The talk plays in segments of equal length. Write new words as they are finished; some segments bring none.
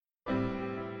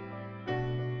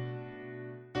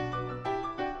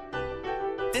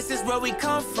This is where we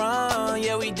come from,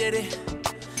 yeah, we did it.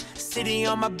 City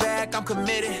on my back, I'm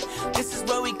committed. This is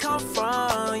where we come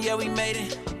from, yeah, we made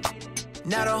it.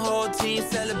 Now the whole team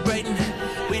celebrating.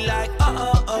 We like,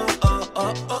 oh, oh, oh,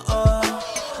 oh, oh, oh.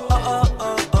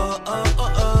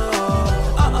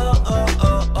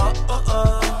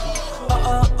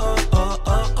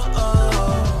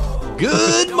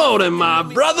 Good morning, my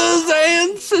brothers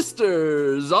and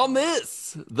sisters. On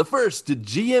this, the first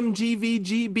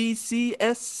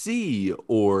GMGVGBCSC,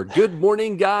 or Good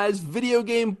Morning Guys Video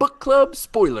Game Book Club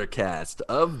Spoilercast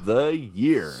of the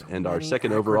year. And our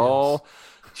second overall...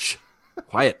 Shh,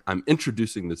 quiet, I'm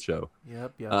introducing the show.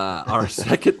 Yep. Our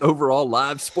second overall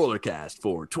live Spoilercast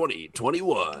for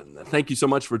 2021. Thank you so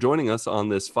much for joining us on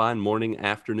this fine morning,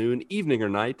 afternoon, evening, or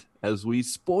night as we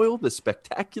spoil the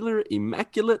spectacular,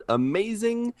 immaculate,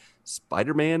 amazing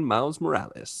Spider-Man Miles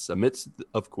Morales amidst,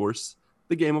 of course,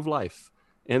 the game of life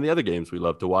and the other games we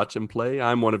love to watch and play.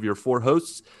 I'm one of your four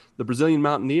hosts, the Brazilian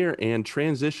Mountaineer and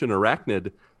Transition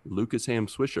Arachnid, Lucas Ham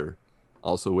Swisher.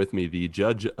 Also with me, the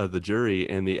judge of the jury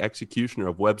and the executioner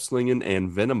of web slinging and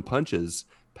venom punches,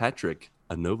 Patrick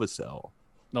Anovacell.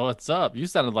 No, what's up? You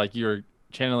sounded like you were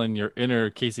channeling your inner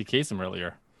Casey Kasem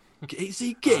earlier.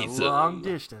 Casey Kasem. Long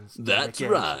distance. That's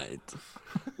right.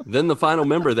 Then the final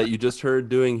member that you just heard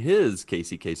doing his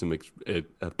Casey Kasem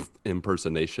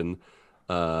impersonation,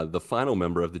 the final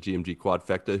member of the GMG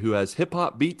Quadfecta who has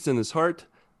hip-hop beats in his heart,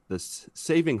 the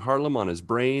saving Harlem on his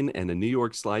brain, and a New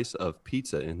York slice of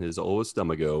pizza in his old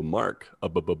stomacho, Mark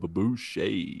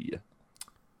Boucher.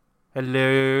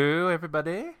 Hello,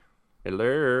 everybody.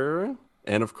 Hello.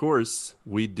 And of course,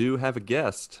 we do have a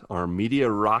guest, our media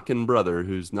rockin' brother,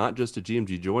 who's not just a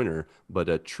GMG joiner, but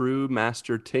a true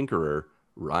master tinkerer,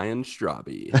 Ryan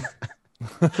Straube.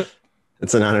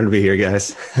 It's an honor to be here,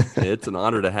 guys. It's an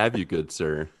honor to have you, good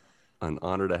sir. An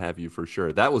honor to have you for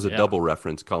sure. That was a double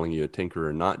reference calling you a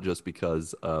tinkerer, not just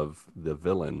because of the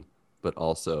villain, but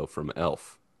also from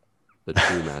Elf, the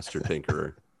true master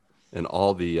tinkerer, and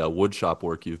all the woodshop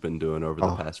work you've been doing over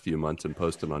the past few months and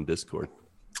posting on Discord.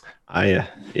 I'm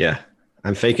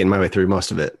faking my way through most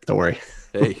of it. Don't worry.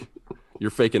 Hey, you're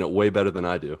faking it way better than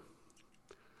I do.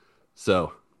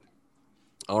 So,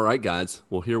 all right, guys.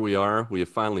 Well, here we are. We have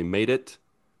finally made it.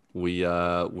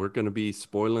 We're going to be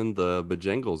spoiling the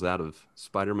bejangles out of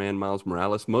Spider-Man Miles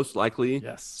Morales. Most likely,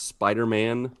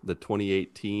 Spider-Man, the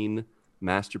 2018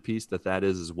 masterpiece that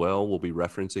is as well. We'll be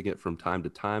referencing it from time to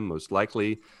time, most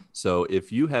likely. So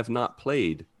if you have not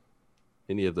played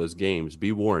any of those games,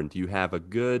 be warned. You have a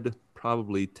good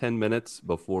probably 10 minutes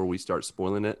before we start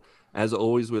spoiling it. As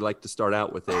always, we like to start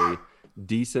out with a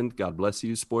decent, God bless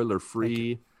you,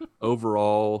 spoiler-free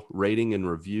overall rating and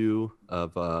review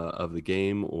of the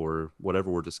game or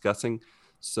whatever we're discussing.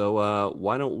 So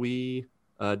why don't we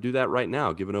do that right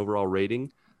now? Give an overall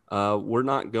rating. We're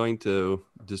not going to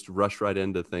just rush right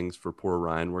into things for poor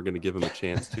Ryan. We're going to give him a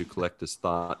chance to collect his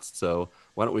thoughts. So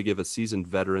why don't we give a seasoned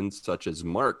veteran such as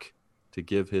Mark to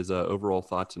give his overall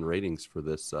thoughts and ratings for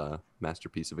this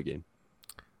masterpiece of a game?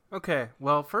 Okay,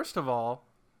 well, first of all,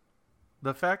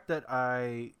 the fact that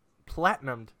I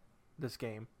platinumed this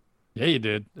game. Yeah, you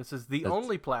did. This is the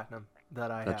only platinum that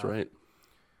I have. That's right.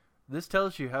 This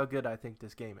tells you how good I think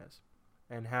this game is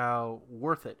and how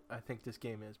worth it I think this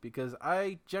game is, because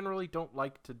I generally don't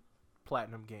like to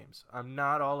platinum games. I'm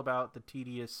not all about the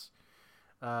tedious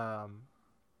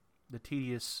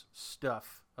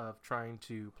stuff of trying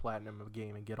to platinum a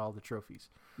game and get all the trophies.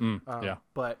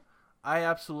 But I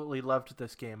absolutely loved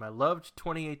this game. I loved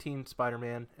 2018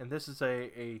 Spider-Man, and this is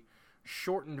a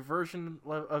shortened version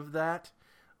of that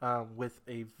with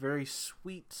a very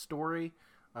sweet story.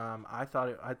 I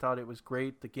thought it was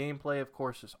great. The gameplay, of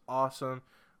course, is awesome.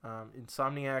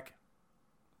 Insomniac,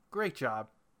 great job,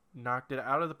 knocked it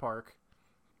out of the park.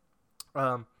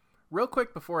 Real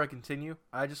quick before I continue,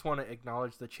 I just want to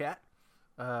acknowledge the chat.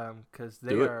 Because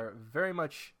they are very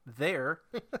much there.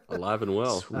 Alive and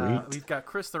well. Sweet. We've got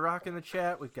Chris the Rock in the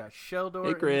chat. We've got Sheldor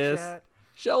Hey, Chris. in the chat.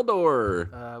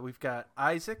 Sheldor. We've got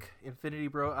Isaac, Infinity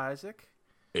Bro Isaac.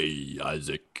 Hey,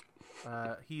 Isaac.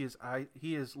 He is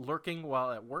lurking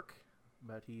while at work,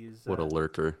 but he's What a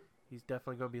lurker. He's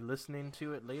definitely going to be listening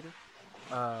to it later.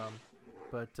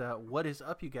 But what is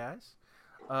up, you guys?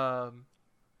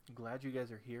 Glad you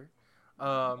guys are here.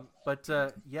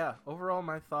 Overall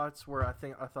my thoughts were I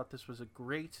thought this was a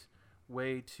great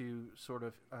way to sort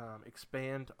of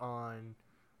expand on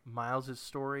Miles'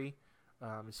 story,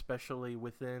 especially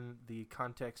within the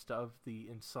context of the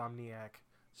Insomniac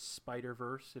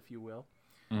Spider-Verse, if you will.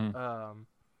 It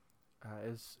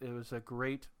was a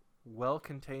great,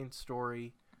 well-contained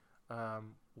story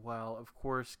while of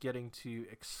course getting to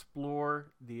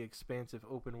explore the expansive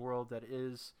open world that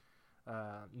is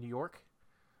New York.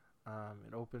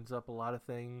 It opens up a lot of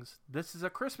things. This is a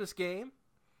Christmas game.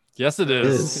 Yes, it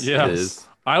is. Yeah. It is.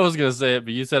 I was going to say it,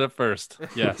 but you said it first.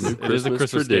 Yes, it is a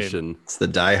Christmas tradition. It's the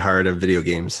die-hard of video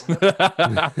games. Game.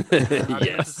 I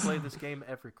Yes. just play this game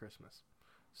every Christmas.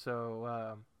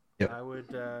 So Yep. I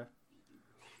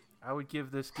would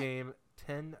give this game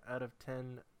 10 out of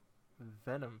 10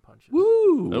 Venom punches.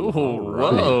 Woo! Oh, All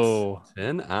right. whoa.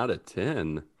 10 out of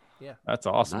 10. Yeah. That's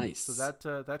awesome. Nice.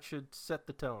 So that should set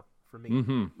the tone for me.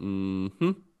 Mm-hmm.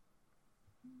 Mm-hmm.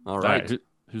 All right.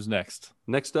 Who's next?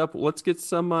 Next up, let's get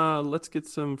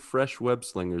some fresh web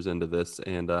slingers into this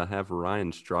and have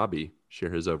Ryan Straube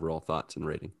share his overall thoughts and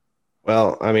rating.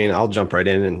 Well, I mean, I'll jump right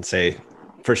in and say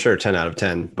for sure 10 out of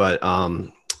 10. But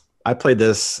I played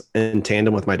this in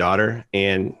tandem with my daughter,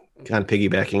 and kind of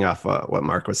piggybacking off what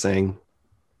Mark was saying.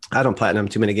 I don't platinum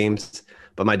too many games,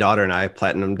 but my daughter and I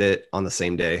platinumed it on the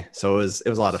same day. So it was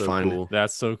a lot of fun. Cool.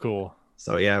 That's so cool.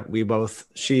 So yeah, we both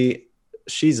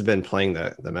she's been playing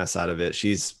the mess out of it.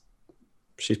 She's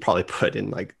probably put in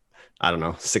like, I don't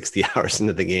know, 60 hours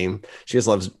into the game. She just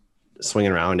loves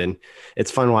swinging around, and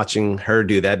it's fun watching her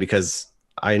do that because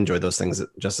I enjoy those things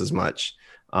just as much.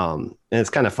 And it's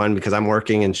kind of fun because I'm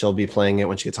working and she'll be playing it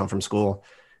when she gets home from school.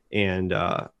 And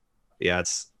yeah,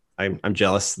 I'm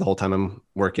jealous the whole time I'm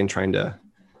working, trying to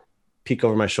peek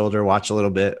over my shoulder, watch a little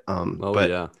bit.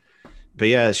 But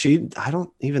yeah, I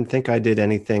don't even think I did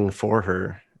anything for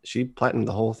her. She platinumed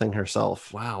the whole thing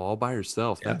herself. Wow, all by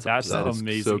herself. Yeah, that's that is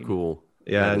amazing. so cool.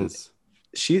 Yeah, That and is.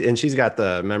 she's got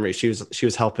the memory. She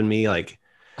was helping me like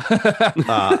you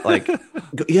have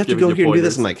to Giving go you here and do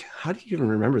this. pointers. I'm like, how do you even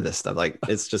remember this stuff? Like,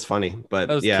 it's just funny. But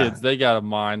Those yeah, kids, they got a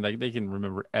mind. Like, they can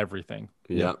remember everything.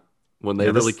 Yeah. When they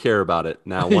Yeah, really this- care about it.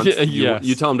 Now, once Yes.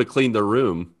 you tell them to clean the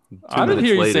room, 2 I didn't minutes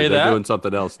hear you later, say they're that. doing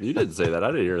something else. You didn't say that.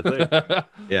 I didn't hear a thing.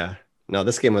 yeah. No,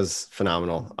 this game was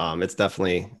phenomenal. It's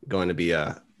definitely going to be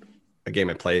a game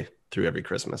I play through every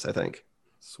Christmas, I think.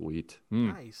 Sweet.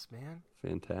 Nice, man.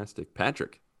 Fantastic.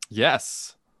 Patrick,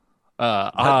 Yes.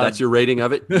 that's your rating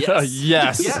of it? Yes.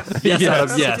 Yes. Yes. Yes,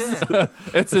 out of Yes.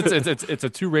 it's a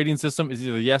 2 rating system. It's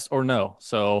either yes or no.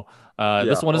 So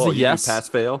this one is a you do yes. Pass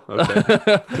fail.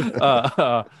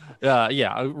 Okay.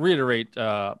 Yeah. I reiterate.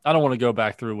 I don't want to go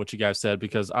back through what you guys said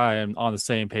because I am on the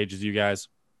same page as you guys.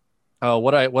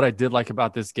 What I did like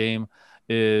about this game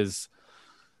is,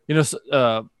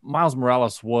 Miles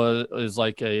Morales is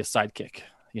like a sidekick,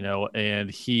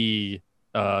 and he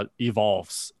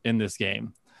evolves in this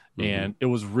game. And it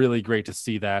was really great to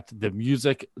see that. The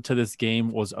music to this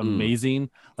game was amazing.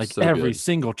 Like So every good.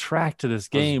 single track to this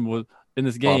game was in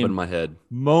this Bob in game. my head.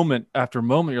 Moment after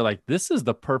moment, you're like, this is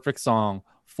the perfect song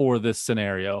for this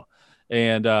scenario.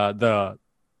 And the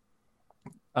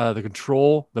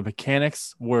control, the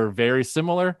mechanics were very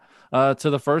similar to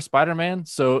the first Spider-Man.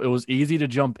 So it was easy to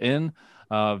jump in,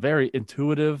 very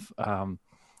intuitive.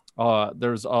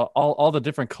 There's all the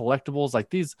different collectibles,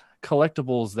 like these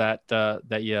collectibles that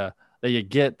you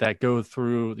get that go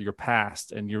through your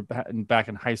past and you're back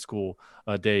in high school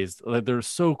days. They're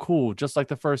so cool, just like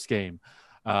the first game.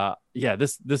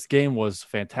 This game was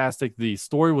fantastic. The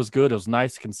story was good. It was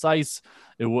nice, concise.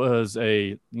 It was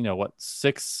a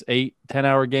 6, 8, 10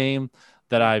 hour game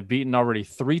that I've beaten already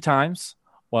 3 times.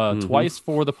 Twice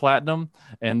for the platinum,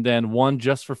 and then one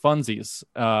just for funsies.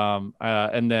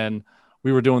 And then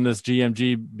we were doing this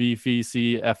GMG,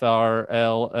 BFC,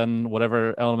 FRL, and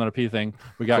whatever LMNOP thing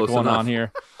we got Close going enough. on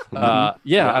here. And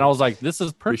I was like, this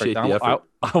is perfect. Appreciate the effort.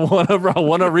 I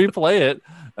want to replay it,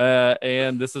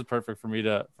 and this is perfect for me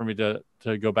to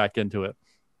go back into it.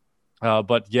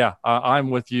 But yeah, I'm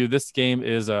with you. This game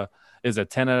is a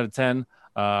 10 out of 10.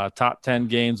 Top 10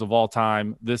 games of all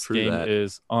time. This True game that.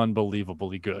 is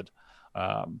unbelievably good.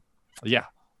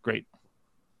 Great.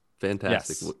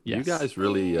 Fantastic. Yes. You Yes. guys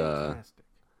really, Fantastic.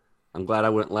 I'm glad I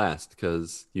went last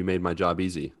because you made my job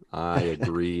easy. I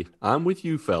agree. I'm with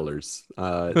you, fellers.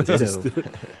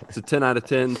 It's a 10 out of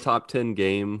 10, top 10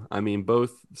 game. I mean,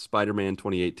 both Spider-Man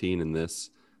 2018 and this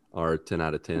are 10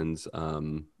 out of 10s.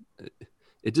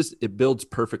 It builds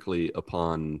perfectly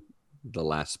upon the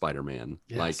last Spider-Man.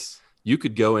 Yes. Like, you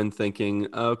could go in thinking,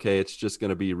 okay, it's just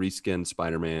going to be reskinned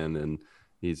Spider-Man and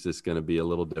he's just going to be a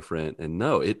little different. And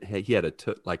no, he had a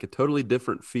totally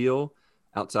different feel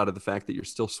outside of the fact that you're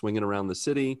still swinging around the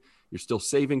city. You're still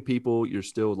saving people. You're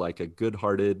still like a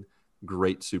good-hearted,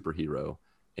 great superhero.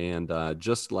 And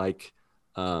just like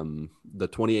the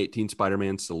 2018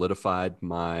 Spider-Man solidified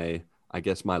my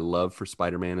love for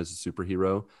Spider-Man as a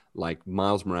superhero, like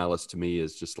Miles Morales to me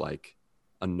is just like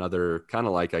another kind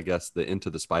of like, I guess, the Into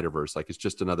the Spider-Verse. Like, it's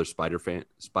just another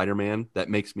Spider-Man that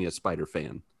makes me a Spider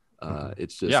fan.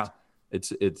 It's just,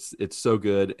 it's so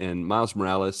good. And Miles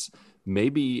Morales,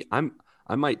 maybe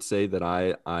I might say that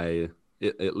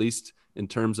at least in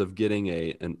terms of getting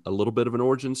a little bit of an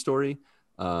origin story,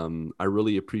 I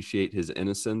really appreciate his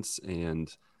innocence,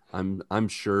 and I'm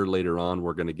sure later on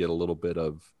we're going to get a little bit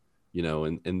of,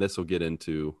 and this will get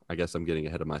into, I guess I'm getting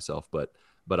ahead of myself, but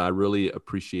I really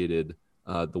appreciated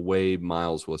the way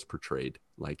Miles was portrayed.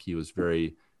 Like, he was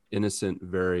very innocent,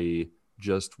 very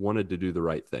just wanted to do the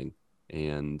right thing,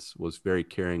 and was very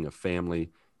caring of family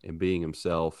and being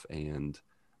himself. And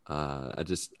I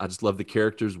just love the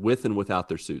characters with and without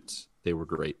their suits. They were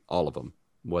great, all of them,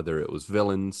 whether it was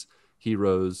villains,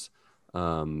 heroes,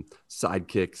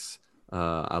 sidekicks.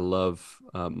 I love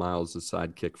Miles'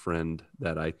 sidekick friend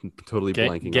that I totally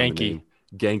blanking on the name.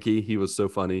 Genki. He was so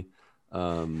funny.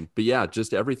 But yeah,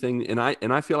 just everything. And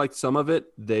I feel like some of it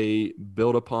they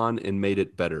built upon and made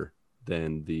it better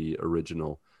than the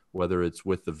original, whether it's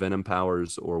with the Venom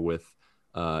powers or with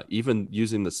even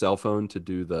using the cell phone to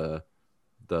do the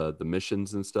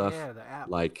missions and stuff. Yeah, the app.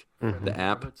 Like the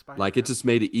app, like it just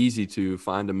made it easy to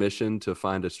find a mission, to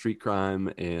find a street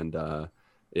crime, and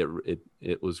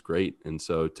it was great. And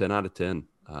so 10 out of 10,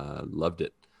 loved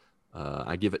it.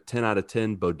 I give it 10 out of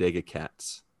 10 bodega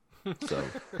cats. So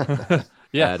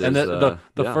yeah, and the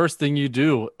first thing you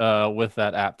do with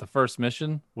that app, the first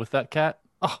mission with that cat,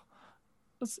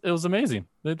 it was amazing.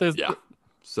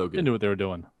 So good. They knew what they were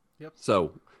doing. Yep.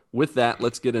 So with that,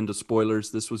 let's get into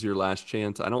spoilers. This was your last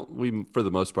chance. We for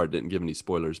the most part didn't give any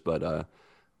spoilers, but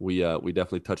we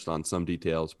definitely touched on some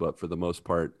details. But for the most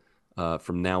part,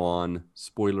 from now on,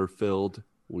 spoiler filled.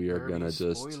 We are gonna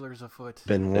just spoilers afoot.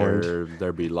 Been warned.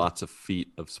 There'll be lots of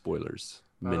feet of spoilers.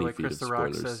 By the way, feet Chris of the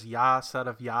spoilers. Rock says "Yas" out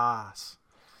of "Yas."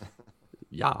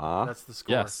 Yeah. That's the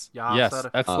score. Yes.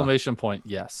 Exclamation point.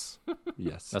 Yes.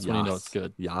 Yes. That's when you know it's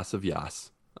good. Yas of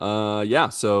Yas. Yeah.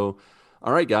 So,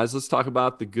 all right, guys, let's talk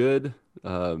about the good.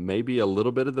 Maybe a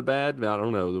little bit of the bad. I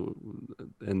don't know.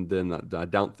 And then I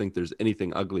don't think there's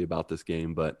anything ugly about this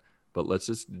game, but let's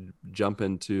just jump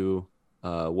into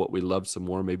what we love some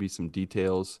more, maybe some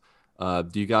details.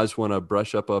 Do you guys want to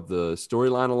brush up of the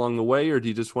storyline along the way, or do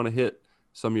you just want to hit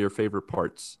some of your favorite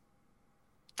parts?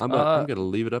 I'm going to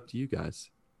leave it up to you guys.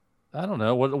 I don't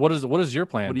know. What is your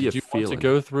plan? Did you want to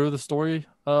go through the story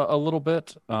a little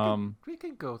bit? We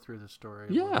can go through the story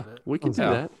a little bit. We can do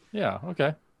that. Yeah,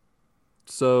 okay.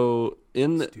 So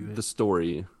in the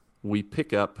story, we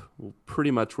pick up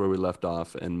pretty much where we left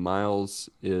off, and Miles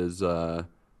is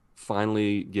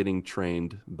finally getting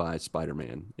trained by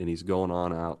Spider-Man, and he's going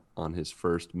out on his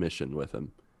first mission with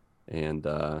him. And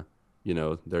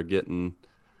they're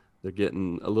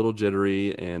getting a little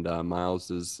jittery, and Miles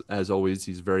is, as always,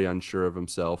 he's very unsure of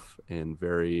himself and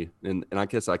and I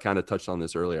guess I kind of touched on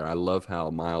this earlier. I love how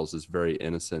Miles is very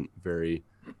innocent, very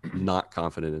not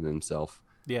confident in himself.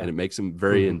 Yeah. And it makes him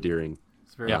very endearing.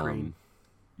 It's very green.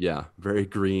 Yeah, very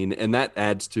green. And that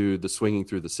adds to the swinging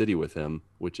through the city with him,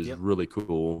 which is really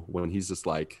cool, when he's just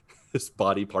like, his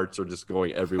body parts are just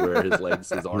going everywhere, his legs,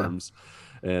 his arms.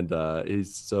 And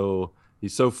he's so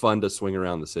fun to swing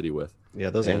around the city with. Yeah,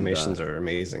 those animations are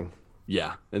amazing.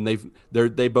 Yeah, and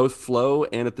they both flow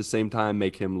and at the same time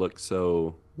make him look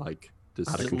so like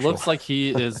it looks like he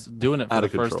is doing it for the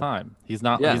first time. He's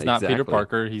not Peter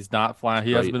Parker. He's not flying.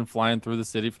 He hasn't been flying through the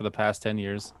city for the past 10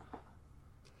 years.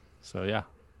 So yeah.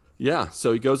 Yeah,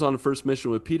 so he goes on the first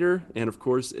mission with Peter, and of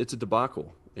course it's a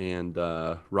debacle. And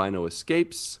Rhino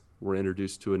escapes. We're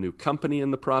introduced to a new company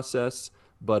in the process.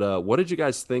 But what did you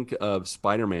guys think of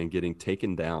Spider-Man getting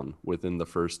taken down within the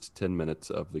first 10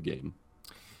 minutes of the game?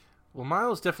 Well,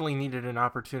 Miles definitely needed an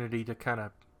opportunity to kind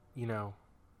of,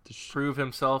 prove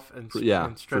himself and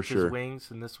stretch his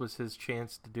wings, and this was his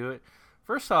chance to do it.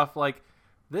 First off,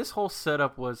 this whole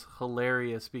setup was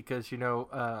hilarious because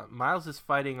Miles is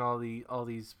fighting all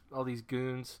these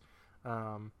goons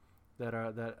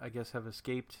that I guess have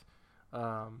escaped,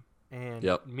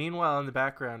 and meanwhile in the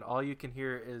background, all you can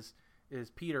hear is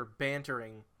Peter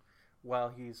bantering while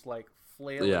he's like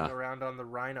flailing around on the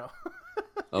Rhino.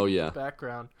 Oh yeah,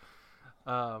 background.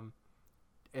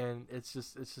 And it's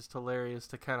just hilarious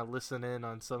to kind of listen in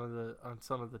on some of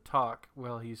the talk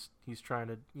while he's trying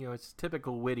to, it's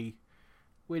typical witty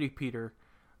Peter.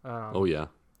 Oh yeah.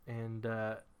 And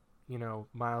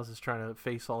Miles is trying to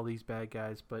face all these bad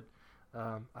guys, but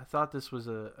I thought this was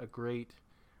a great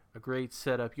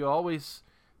setup. It's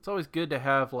always good to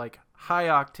have like high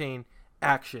octane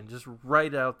action just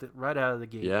right out of the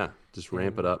gate. Yeah, just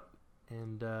ramp it up.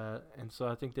 And so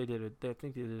I think they did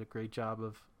a great job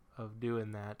of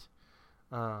doing that.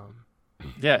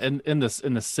 Yeah, and in the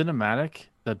cinematic,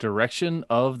 the direction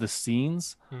of the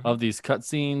scenes of these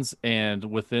cutscenes and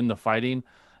within the fighting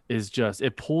is just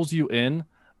it pulls you in,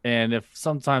 and if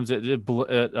sometimes it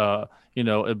blends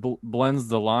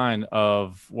the line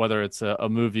of whether it's a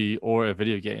movie or a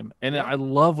video game, and I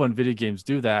love when video games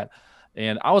do that.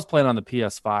 And I was playing on the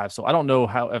PS5, so I don't know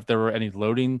if there were any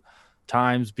loading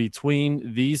times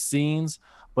between these scenes,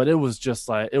 but it was just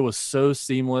like it was so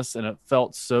seamless and it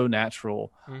felt so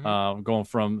natural, going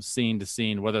from scene to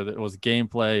scene, whether it was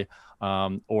gameplay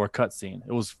or cutscene.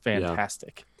 It was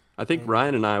fantastic. I think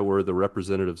Ryan and I were the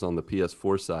representatives on the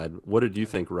PS4 side. What did you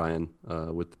think, Ryan,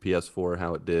 with the PS4,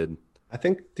 how it did? I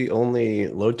think the only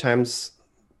load times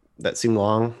that seemed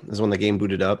long is when the game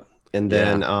booted up, and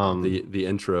then the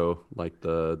intro, like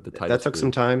the title that took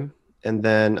some time. And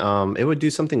then it would do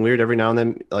something weird every now and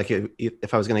then. Like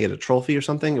if I was going to get a trophy or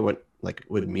something, it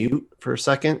would mute for a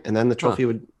second, and then the trophy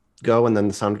would go, and then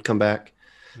the sound would come back.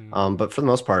 But for the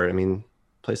most part, I mean,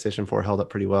 PlayStation 4 held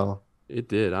up pretty well. It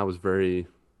did. I was very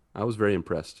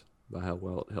impressed by how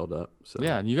well it held up. So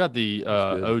yeah, and you got the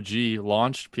OG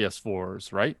launched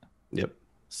PS4s, right? Yep.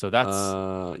 So that's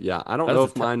I don't know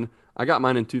if mine. I got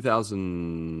mine in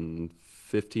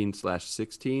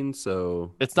 2015/16,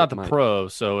 so it's not the Pro,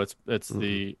 so it's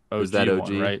the OG. Is that OG?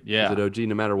 One, right? Yeah. Is it OG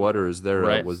no matter what, or is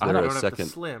there was there a second? Have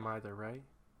the Slim either, right?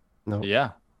 No. Yeah.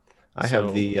 I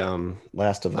have the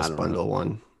Last of Us bundle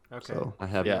one. Okay. So I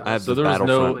have so the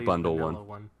Battlefront bundle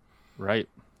one. Right.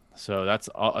 So that's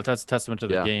a testament to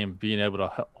the game being able to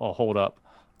hold up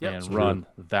and run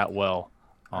that well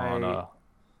on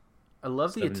I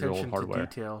love the attention hardware. to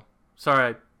detail.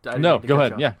 Sorry, I no, go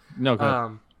ahead. Yeah, no, go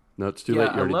ahead. No, it's too late.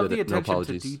 You already I love did the it. No attention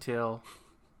apologies. to detail.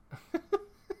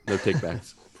 No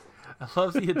takebacks. I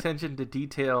love the attention to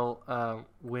detail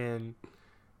when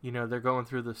they're going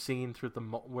through the scene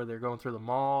where they're going through the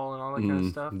mall and all that kind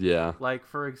of stuff. Yeah. Like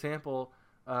for example,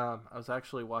 I was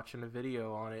actually watching a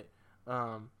video on it.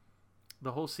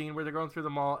 The whole scene where they're going through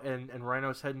the mall and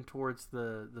Rhino's heading towards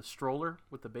the stroller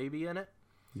with the baby in it.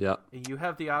 Yeah. And you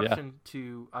have the option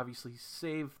to obviously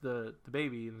save the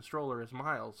baby in the stroller as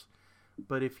Miles.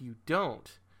 But if you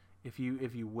don't, if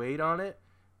you wait on it,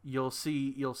 you'll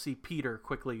see Peter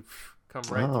quickly come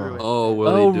right through it. Oh,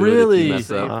 will he do really? It if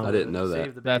you mess up? I didn't know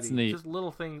that. That's neat. Just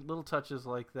little touches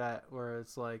like that where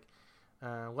it's like,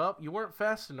 well, you weren't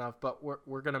fast enough, but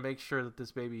we're gonna make sure that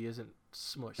this baby isn't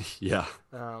smushed. Yeah.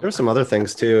 There's some other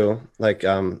things too, like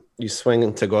you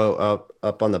swing to go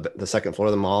up on the second floor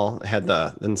of the mall. It had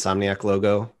the Insomniac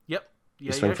logo. Yep.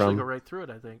 Yeah, you actually go right through it,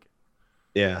 I think.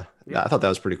 Yeah, I thought that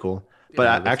was pretty cool.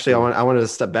 But actually, cool. I wanted to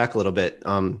step back a little bit.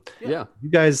 You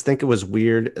guys think it was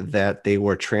weird that they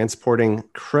were transporting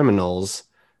criminals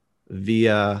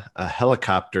via a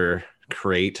helicopter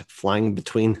crate flying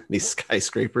between these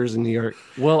skyscrapers in New York?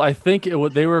 Well, I think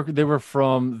they were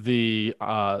from the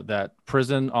that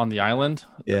prison on the island.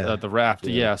 The raft.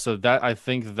 Yeah. So that I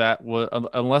think that was,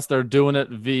 unless they're doing it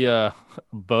via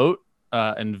boat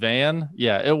and van.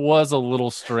 Yeah, it was a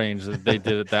little strange that they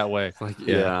did it that way.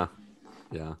 Yeah.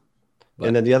 But,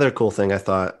 and then the other cool thing I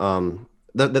thought,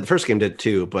 the first game did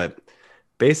too, but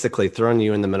basically throwing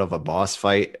you in the middle of a boss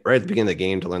fight right at the beginning of the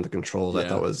game to learn the controls, I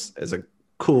thought was a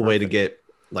cool way to get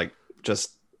like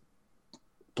just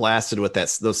blasted with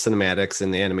those cinematics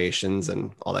and the animations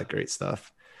and all that great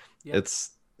stuff. Yep.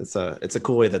 It's a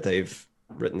cool way that they've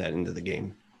written that into the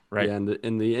game. Right. Yeah,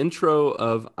 and the intro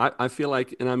of I feel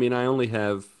like, and I mean, I only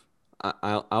have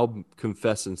I'll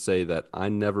confess and say that I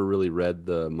never really read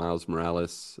the Miles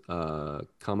Morales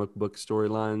comic book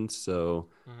storylines, so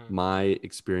my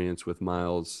experience with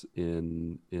Miles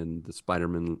in the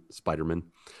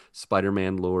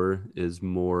Spider-Man lore is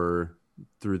more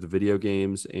through the video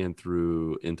games and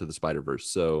through Into the Spider-Verse.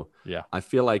 So I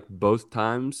feel like both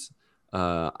times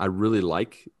I really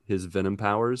like his Venom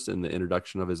powers and the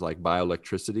introduction of his like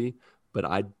bioelectricity, but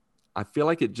I feel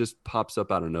like it just pops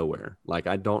up out of nowhere. Like,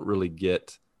 I don't really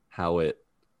get how I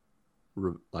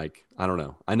don't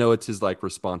know. I know it's his like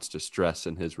response to stress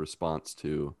and his response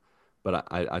to, but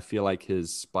I feel like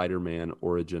his Spider-Man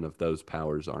origin of those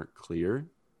powers aren't clear,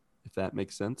 if that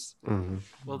makes sense. Mm-hmm.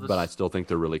 Well, but I still think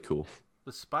they're really cool.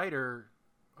 The spider,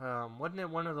 wasn't it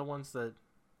one of the ones that,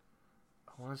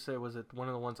 I want to say, was it one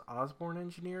of the ones Osborn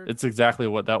engineered? It's exactly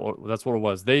that's what it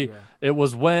was. It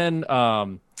was when,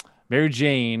 Mary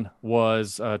Jane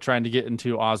was trying to get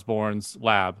into Osborn's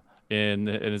lab in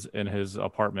his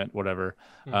apartment, whatever,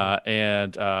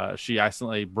 and she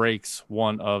accidentally breaks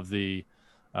one of the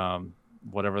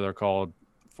whatever they're called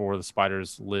for the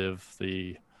spiders live.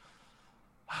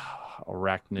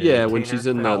 arachnid. Yeah, when she's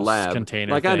in the lab.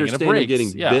 Container like, thing, I understand her getting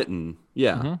yeah. bitten.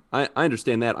 Yeah, I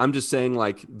understand that. I'm just saying,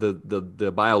 like, the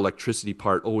bioelectricity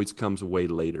part always comes way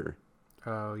later.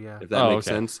 Oh, yeah. If that makes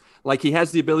sense. Like, he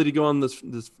has the ability to go on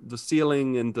the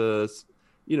ceiling and do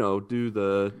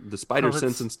the spider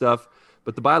sense and stuff.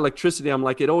 But the bioelectricity, I'm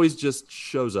like, it always just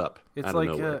shows up.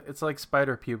 It's like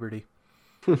spider puberty.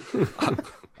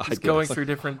 It's going through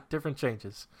different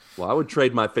changes. Well, I would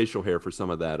trade my facial hair for some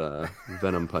of that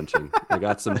venom punching. I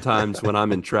got some times when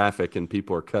I'm in traffic and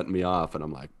people are cutting me off, and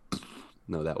I'm like,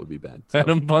 no, that would be bad. So,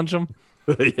 Venom punch them?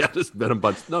 yeah, just venom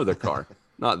punch. No, their car,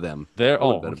 not them. Okay.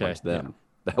 Punch them. Yeah.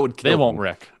 That would kill They won't them.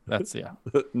 wreck. That's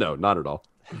No, not at all.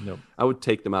 Nope. I would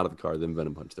take them out of the car, then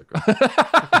venom punch their car.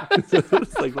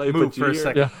 It's like, move for a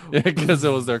second. Yeah, because it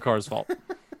was their car's fault.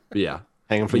 Yeah.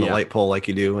 Hang them from the light pole like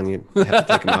you do when you have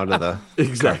to take them out of the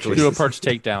exactly. Do a perch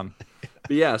takedown.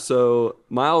 But yeah, so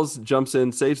Miles jumps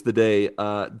in, saves the day,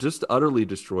 just utterly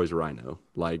destroys Rhino.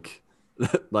 Like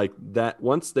that.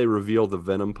 Once they reveal the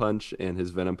venom punch and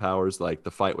his venom powers, like,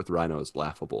 the fight with Rhino is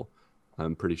laughable.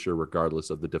 I'm pretty sure, regardless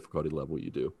of the difficulty level you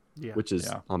do, which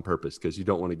is on purpose, because you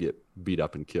don't want to get beat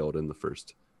up and killed in the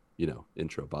first,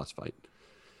 intro boss fight.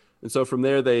 And so from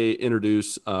there, they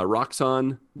introduce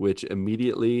Roxxon, which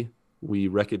immediately we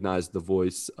recognize the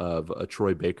voice of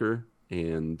Troy Baker,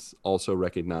 and also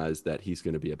recognize that he's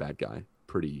going to be a bad guy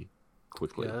pretty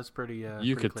quickly. Yeah, that's pretty.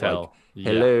 You could clear. tell. Like,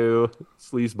 hello,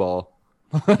 sleazeball.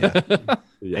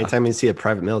 Yeah. Anytime you see a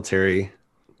private military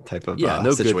type of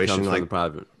no situation, good comes like, from the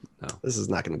private. No. This is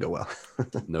not going to go well.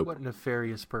 Nope. What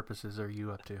nefarious purposes are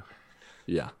you up to?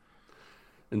 Yeah.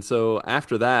 And so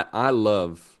after that, I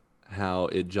love how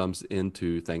it jumps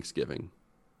into Thanksgiving.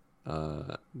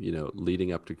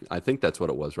 Leading up to, I think that's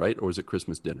what it was, right? Or was it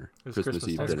Christmas dinner? Christmas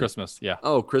Eve dinner. It's Christmas, yeah.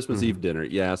 Oh, Christmas Eve dinner.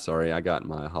 Yeah, sorry, I got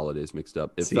my holidays mixed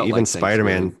up. It See, felt even like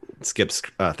Spider-Man skips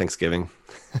Thanksgiving.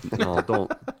 No,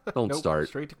 don't Nope, start.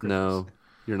 straight to Christmas. No,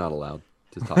 you're not allowed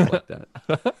to talk like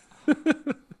that.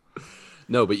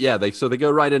 No, but yeah, they go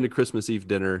right into Christmas Eve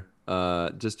dinner,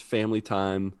 just family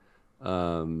time,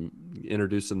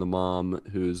 introducing the mom,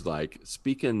 who's like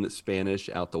speaking Spanish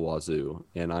out the wazoo,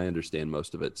 and I understand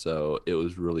most of it, so it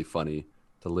was really funny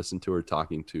to listen to her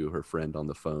talking to her friend on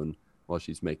the phone while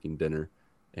she's making dinner.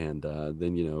 And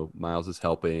then Miles is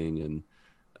helping, and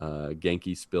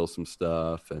Genki spills some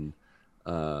stuff, and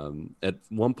at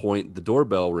one point the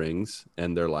doorbell rings,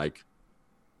 and they're like,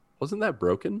 wasn't that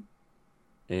broken?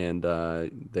 And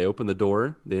they open the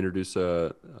door. They introduce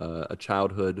a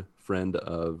childhood friend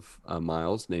of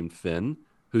Miles named Finn,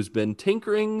 who's been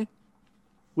tinkering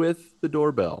with the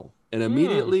doorbell. And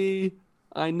immediately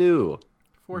I knew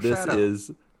this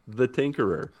is the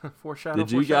Tinkerer.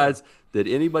 Did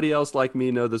anybody else like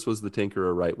me know this was the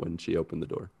Tinkerer right when she opened the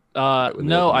door?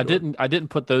 No, I didn't. I didn't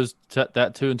put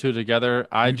that two and two together.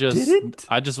 I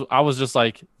was just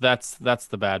like, that's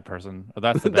the bad person. Or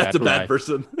that's the bad that's a bad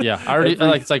person. Yeah, I already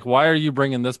like. It's like, why are you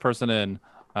bringing this person in?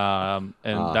 And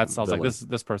I was like,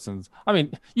 this person's. I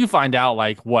mean, you find out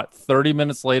like what 30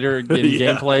 minutes later in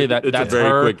gameplay that's a very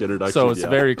her. Quick introduction. So it's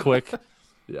very quick.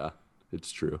 Yeah,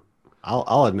 it's true.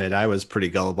 I'll admit I was pretty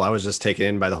gullible. I was just taken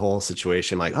in by the whole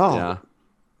situation. Like,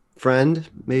 friend,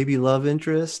 maybe love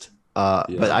interest. But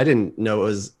I didn't know it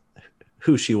was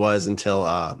who she was until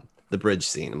the bridge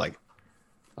scene. I'm like,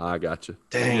 I gotcha.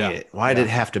 Dang it. Why did it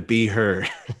have to be her?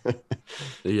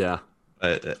 Yeah.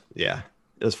 But it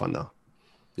was fun though.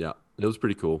 Yeah, it was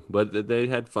pretty cool. But they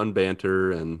had fun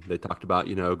banter, and they talked about,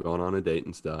 going on a date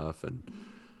and stuff. And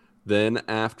then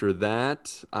after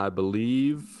that, I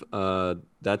believe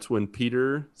that's when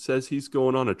Peter says he's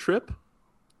going on a trip.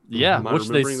 Yeah, which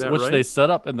they set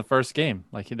up in the first game.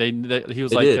 Like he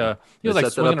was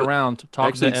swinging around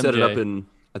talking to MJ. Set it up in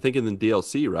the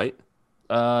DLC, right?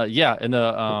 In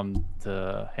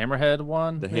the Hammerhead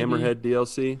one. The Hammerhead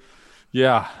DLC.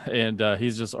 Yeah, and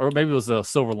he's just, or maybe it was the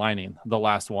Silver Lining, the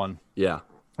last one. Yeah.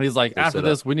 He's like, after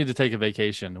this, we need to take a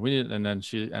vacation. And then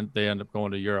they end up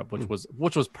going to Europe,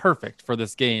 which was perfect for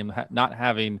this game, not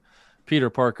having Peter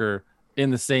Parker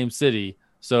in the same city,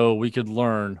 so we could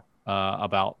learn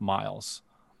about Miles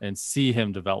and see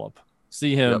him develop,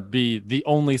 see him be the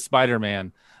only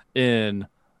Spider-Man in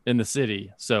the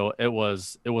city. So it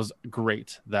was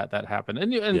great that happened.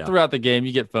 And throughout the game,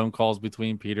 you get phone calls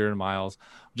between Peter and Miles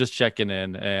just checking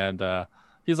in. And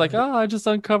he's like, I just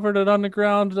uncovered an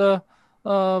underground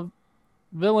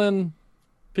villain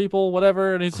people,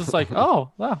 whatever. And he's just like,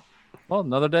 oh, wow. Well,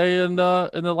 another day in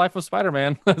the life of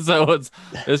Spider-Man. So it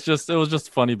was just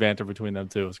funny banter between them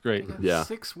two. It was great. Yeah.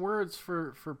 6 words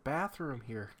for bathroom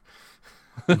here.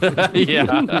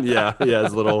 yeah.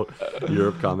 His little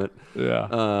Europe comment.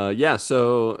 Yeah.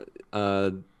 So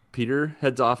Peter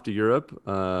heads off to Europe,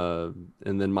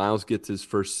 and then Miles gets his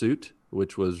first suit,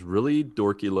 which was really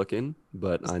dorky looking,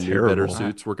 but I knew better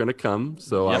suits were going to come.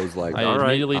 So I was like, all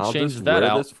right, I'll just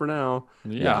wear this for now.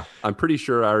 Yeah. I'm pretty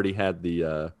sure I already had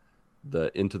the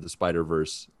Into the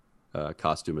Spider-Verse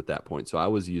costume at that point. So I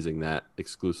was using that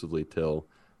exclusively till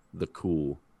the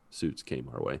cool suits came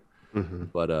our way. Mm-hmm.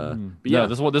 But yeah,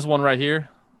 this one right here,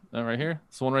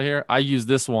 this one right here. I use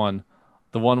this one.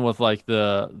 The one with like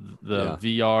the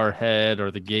VR head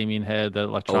or the gaming head, the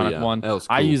electronic one. That was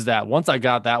cool. I used that. Once I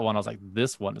got that one, I was like,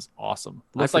 this one is awesome.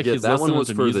 Looks like he's that one was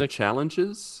for music. The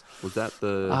challenges. Was that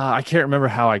the? I can't remember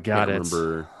how I got it.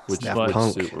 Remember which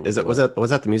suit is it? Was that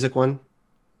the music one?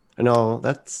 No,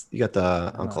 that's you got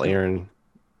the Uncle Aaron.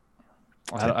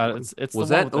 It's was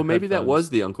that? Oh, maybe that was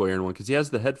the Uncle Aaron one because he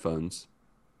has the headphones.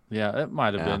 Yeah, it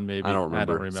might have been. Maybe I don't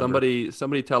remember.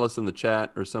 Somebody tell us in the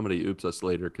chat, or somebody oops us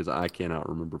later because I cannot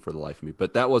remember for the life of me.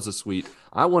 But that was a sweet.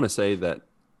 I want to say that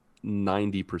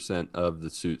 90% of the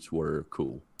suits were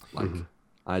cool. Like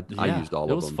I used all of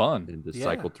them. It was fun. And just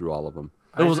cycled through all of them.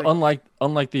 It was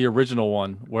unlike the original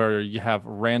one where you have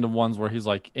random ones where he's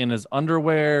like in his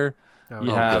underwear.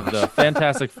 You have the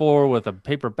Fantastic Four with a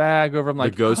paper bag over him.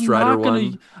 Like the Ghost Rider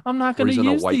one. I'm not going to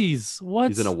use these. What?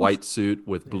 He's in a white suit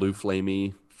with blue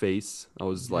flamey face. I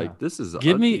was like, this is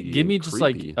give me just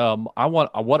like I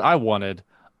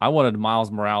wanted Miles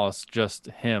Morales, just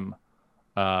him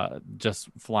just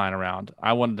flying around.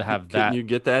 I wanted to have that. Couldn't you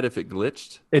get that if it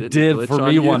glitched? It did for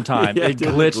me one time. It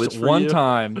glitched one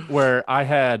time where I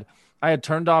had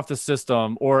turned off the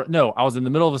system, or no, I was in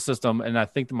the middle of a system and I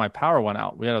think that my power went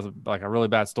out. We had a really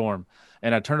bad storm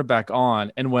and I turned it back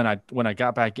on. And when I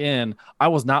got back in, I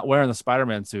was not wearing the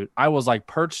Spider-Man suit. I was like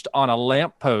perched on a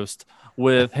lamppost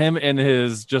with him in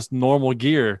his just normal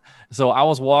gear. So I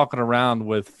was walking around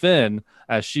with Finn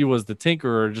as she was the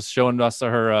Tinkerer, just showing us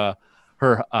her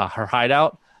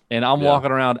hideout. And I'm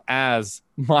walking around as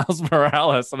Miles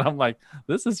Morales, and I'm like,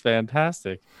 this is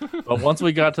fantastic. But once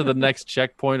we got to the next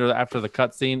checkpoint or after the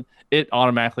cutscene, it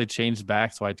automatically changed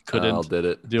back, so I couldn't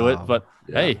do it. But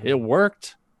hey, it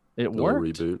worked. It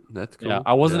worked. Reboot. That's cool. Yeah,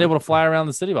 I wasn't able to fly around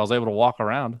the city, but I was able to walk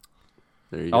around.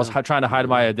 There you I was trying to hide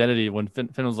my identity when Finn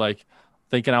was like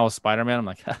thinking I was Spider-Man. I'm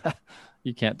like,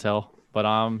 you can't tell, but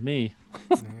I'm me.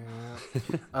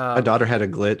 My daughter had a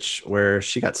glitch where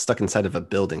she got stuck inside of a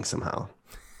building somehow.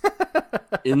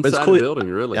 Inside the building,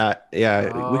 really?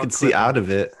 Yeah. We could see out of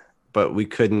it, but we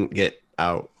couldn't get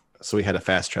out. So we had to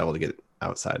fast travel to get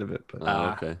outside of it. But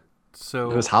okay. So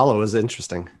it was hollow. It was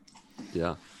interesting.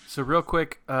 Yeah. So real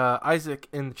quick, Isaac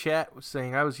in the chat was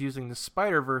saying I was using the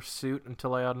Spider-Verse suit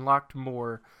until I unlocked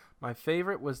more. My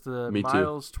favorite was the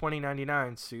Miles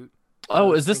 2099 suit.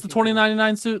 Oh, is this the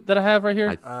 2099 suit that I have right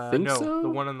here? I think no, so. The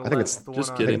one on the I think left. it's the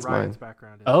just one kidding. on Ryan's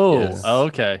background.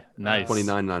 Okay, nice.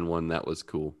 2991, that was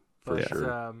cool for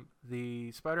sure.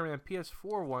 The Spider-Man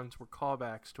PS4 ones were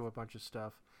callbacks to a bunch of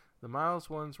stuff. The Miles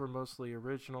ones were mostly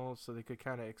original, so they could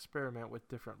kind of experiment with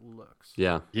different looks.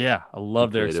 Yeah, I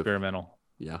love their experimental.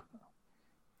 Yeah.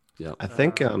 I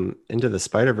think Into the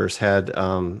Spider-Verse had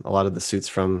a lot of the suits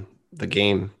from the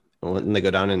game when they go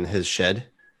down in his shed.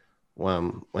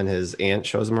 When his aunt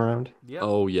shows him around. Yep.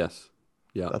 Oh, yes.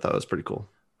 Yeah. I thought that was pretty cool.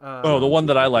 The one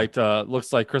that I liked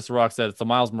looks like Chris Rock said it's the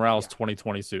Miles Morales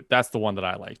 2020 suit. That's the one that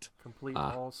I liked. Complete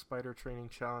all spider training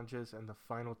challenges and the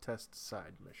final test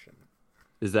side mission.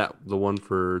 Is that the one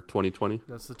for 2020?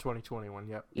 That's the 2020 one,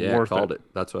 yep. Yeah, I called it.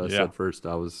 That's what I said first.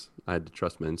 I had to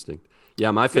trust my instinct. Yeah,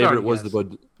 my favorite was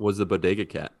the bodega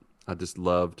cat. I just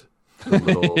loved the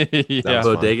little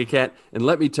bodega cat. And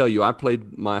let me tell you, I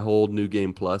played my whole New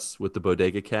Game Plus with the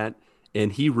bodega cat,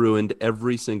 and he ruined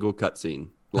every single cutscene.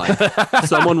 Like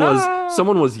someone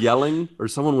was yelling or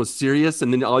someone was serious,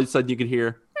 and then all of a sudden you could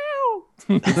hear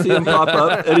meow. See him pop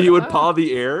up, and he would paw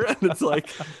the air, and it's like,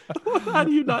 how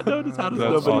do you not notice? How does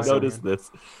nobody notice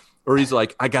this? Or he's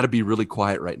like, I got to be really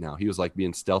quiet right now. He was like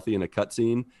being stealthy in a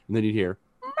cutscene, and then you'd hear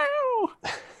meow,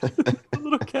 a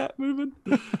little cat moving.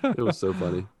 It was so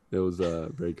funny. It was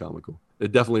very comical.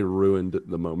 It definitely ruined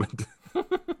the moment, but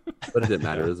it didn't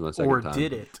matter. It was my second time. Or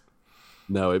did it?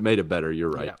 No, it made it better.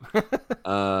 You're right.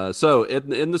 Yeah. So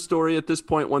in the story at this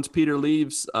point, once Peter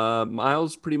leaves,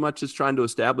 Miles pretty much is trying to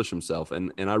establish himself,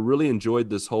 and I really enjoyed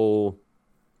this whole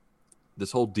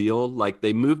deal. Like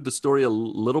they moved the story a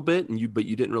little bit, but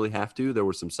you didn't really have to. There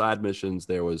were some side missions.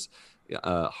 There was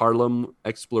Harlem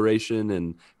exploration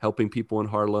and helping people in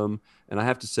Harlem, and I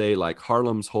have to say, like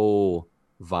Harlem's whole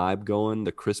vibe going,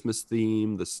 the Christmas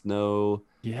theme, the snow,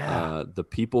 the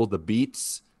people, the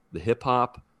beats, the hip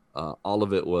hop, all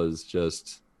of it was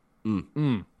just so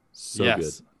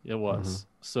good. It was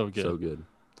so good. So good.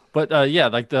 But yeah,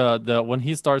 like the when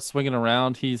he starts swinging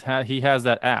around, he has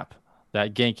that app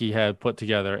that Genki had put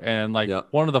together, and like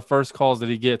one of the first calls that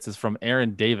he gets is from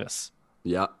Aaron Davis.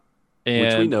 Yeah, and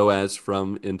which we know as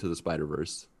from Into the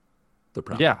Spider-Verse, the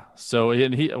Prowler. Yeah, so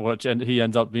he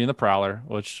ends up being the Prowler,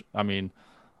 which I mean,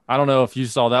 I don't know if you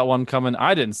saw that one coming.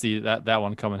 I didn't see that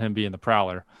one coming. Him being the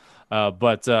Prowler,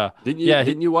 but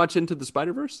didn't you watch Into the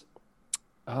Spider-Verse?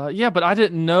 Yeah, but I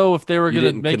didn't know if they were going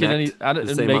to make it any. I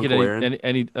didn't make it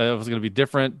any. It was going to be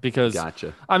different because.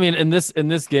 Gotcha. I mean, in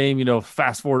this game, you know,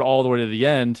 fast forward all the way to the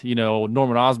end. You know,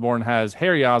 Norman Osborn has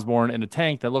Harry Osborn in a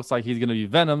tank that looks like he's going to be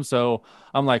Venom. So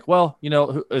I'm like, well, you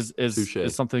know, is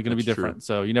something going to be different? True.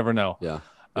 So you never know. Yeah.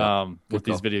 With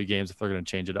these video games, if they're going to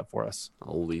change it up for us.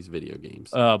 All these video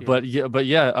games. But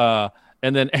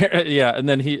and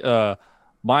then he.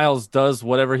 Miles does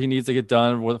whatever he needs to get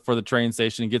done for the train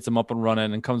station, gets him up and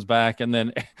running, and comes back, and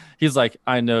then he's like,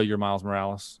 "I know you're Miles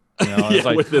Morales." You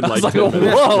know,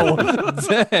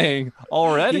 whoa, dang,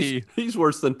 already. He's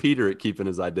worse than Peter at keeping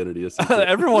his identity a secret.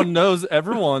 Everyone knows.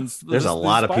 There's a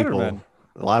lot of people.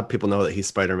 A lot of people know that he's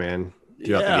Spider-Man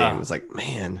throughout the game. It's like,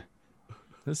 man,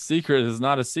 this secret is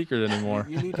not a secret anymore.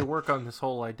 You need to work on this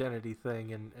whole identity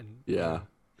thing, and yeah.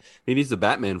 He needs the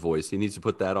Batman voice. He needs to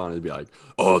put that on and be like,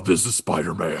 "Oh, this is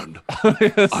Spider-Man.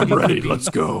 I'm ready. Let's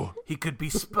go." He could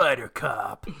be Spider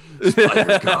Cop.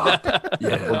 Spider Cop.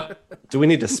 Yeah. Do we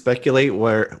need to speculate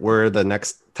where the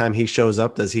next time he shows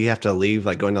up, does he have to leave,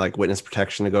 like going to like witness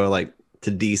protection to go like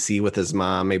to DC with his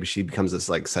mom? Maybe she becomes this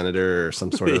like senator or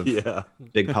some sort of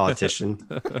big politician.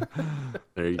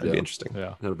 There you go. That'd be interesting.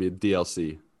 Yeah. That'll be a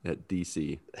DLC at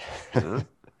DC. Huh?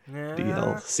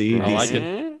 DLC. I DC. like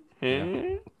it.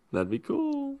 Yeah. That'd be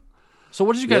cool. So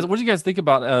what did you guys think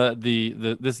about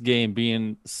this game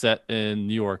being set in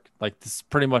New York? Like this is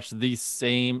pretty much the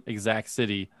same exact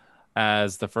city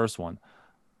as the first one.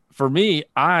 For me,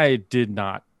 I did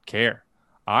not care.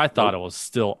 I thought it was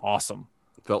still awesome.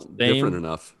 Felt different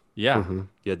enough. Yeah. Mm-hmm.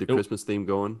 You had the Christmas theme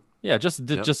going. Yeah, just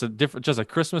a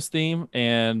Christmas theme,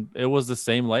 and it was the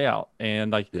same layout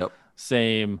and like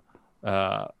same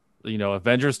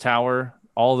Avengers Tower.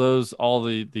 All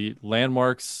the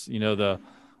landmarks, you know,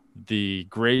 the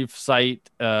grave site.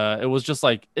 It was just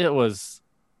like it was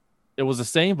the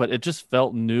same, but it just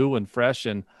felt new and fresh,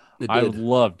 and I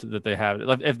loved that they have it.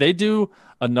 Like if they do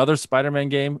another Spider-Man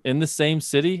game in the same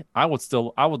city, I would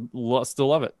still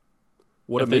love it.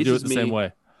 What if they do it the same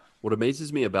way. What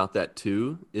amazes me about that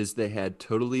too is they had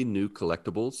totally new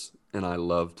collectibles, and I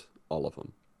loved all of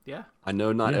them. Yeah. I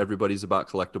know not everybody's about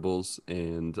collectibles,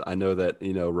 and I know that,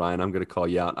 you know, Ryan, I'm going to call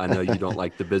you out. I know you don't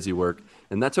like the busy work,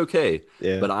 and that's okay.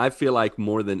 Yeah. But I feel like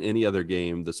more than any other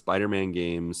game, the Spider-Man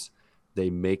games, they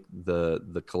make the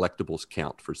collectibles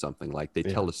count for something. Like they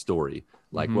tell a story.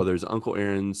 Like whether it's Uncle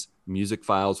Aaron's music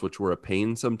files, which were a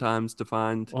pain sometimes to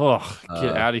find. Oh,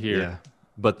 get out of here. Yeah.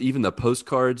 But even the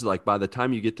postcards, like by the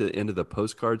time you get to the end of the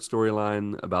postcard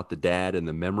storyline about the dad and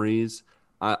the memories,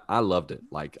 I loved it.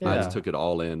 Like I just took it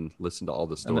all in, listened to all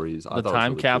the stories. The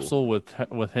time capsule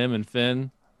with him and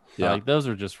Finn, like those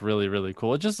are just really, really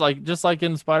cool. Just like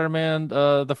in Spider-Man,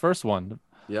 the first one.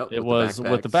 Yep, it was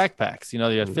with the backpacks. You know,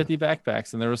 they had 50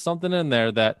 backpacks, and there was something in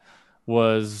there that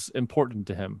was important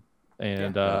to him.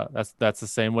 And that's the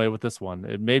same way with this one.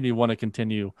 It made me want to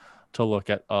continue to look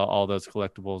at all those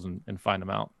collectibles and find them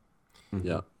out.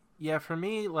 Yeah. Yeah, for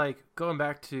me, like going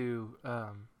back to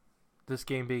this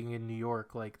game being in New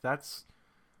York, like that's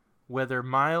whether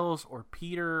Miles or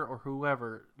Peter or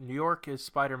whoever, New York is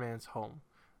Spider-Man's home.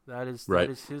 That is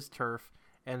his turf,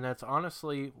 and that's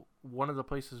honestly one of the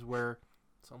places where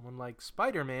someone like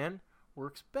Spider-Man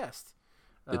works best.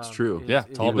 It's true.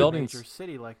 Tall buildings. Major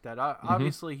city like that.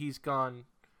 Obviously, he's gone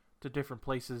to different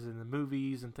places in the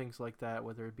movies and things like that,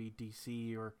 whether it be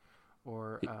DC or.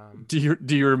 Do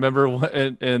you remember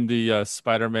in the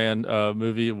Spider-Man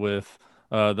movie with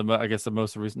the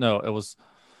most recent? No, it was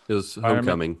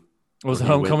Homecoming. It was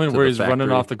Homecoming where he's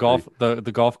running off the golf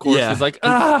course. Yeah. He's like,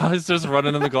 he's just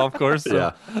running in the golf course. So.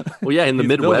 Yeah. Well, yeah, in the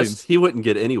Midwest, buildings. He wouldn't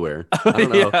get anywhere. I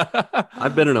don't know.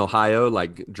 I've been in Ohio,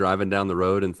 like driving down the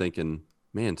road and thinking,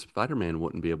 man, Spider-Man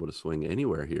wouldn't be able to swing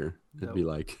anywhere here. It'd be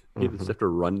like, he'd just have to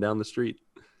run down the street.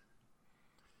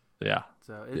 Yeah.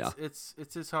 So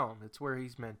it's his home. It's where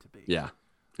he's meant to be. Yeah,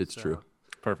 it's true.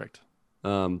 Perfect.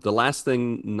 The last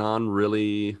thing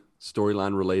non-really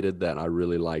storyline related that I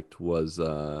really liked was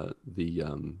the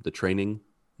training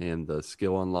and the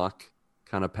skill unlock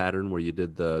kind of pattern where you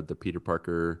did the Peter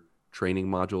Parker training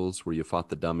modules where you fought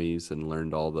the dummies and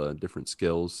learned all the different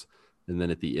skills. And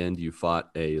then at the end you fought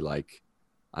a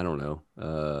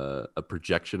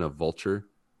projection of Vulture,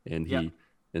 and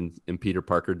and Peter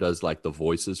Parker does like the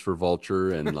voices for Vulture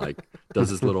and like does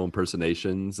his little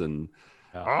impersonations and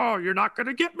oh, you're not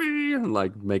gonna get me, and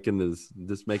like making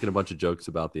a bunch of jokes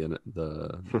about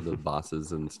the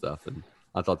bosses and stuff, and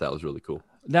I thought that was really cool.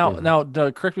 Now,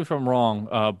 correct me if I'm wrong,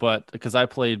 but because I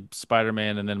played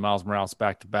Spider-Man and then Miles Morales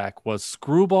back to back, was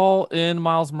Screwball in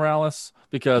Miles Morales?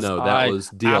 Because No, that I was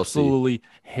DLC. absolutely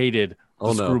hated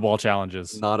the Screwball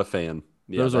challenges. Not a fan.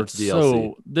 Yeah, those are DLC.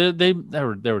 So they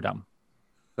were dumb.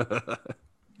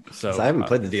 So I haven't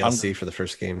played the DLC for the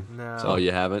first game. No. Oh,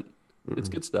 you haven't? It's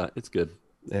good stuff. It's good.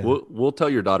 Yeah. We'll tell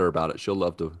your daughter about it. She'll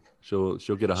love to. She'll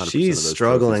get 100%. She's of those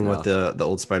struggling trophies with the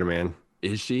old Spider-Man.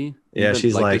 Is she? Yeah,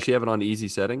 she's like, does she have it on easy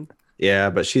setting?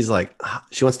 Yeah, but she's like,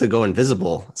 she wants to go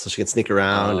invisible so she can sneak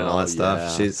around and all that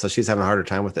stuff. Yeah. She's having a harder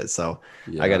time with it. So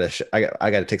Yeah. I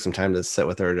gotta take some time to sit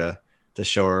with her to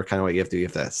show her kind of what you have to do. You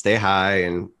have to stay high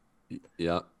and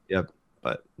Yep.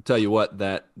 But I'll tell you what,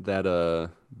 that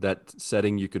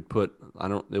setting you could put,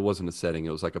 it wasn't a setting,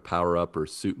 it was like a power up or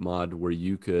suit mod where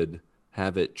you could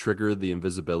have it trigger the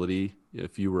invisibility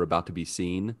if you were about to be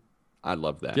seen. I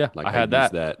love that. Yeah, like I had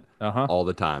that all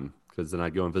the time, because then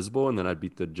I'd go invisible and then I'd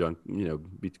beat the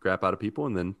crap out of people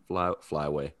and then fly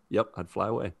away. Yep, I'd fly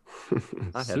away.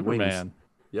 I had Superman. wings.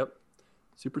 Yep,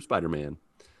 Super Spider-Man.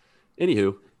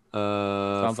 Anywho,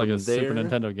 sounds like a Super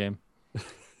Nintendo game.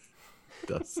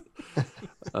 Does.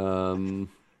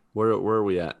 Where are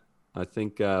we at? I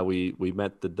think we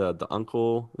met the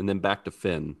uncle and then back to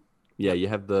Finn. Yeah, you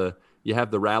have the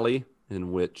rally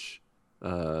in which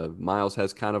Miles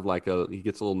has kind of like he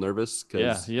gets a little nervous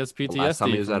because he has PTSD. Last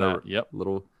time he was at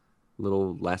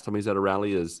last time he was at a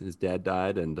rally, his dad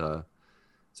died, and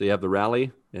so you have the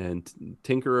rally and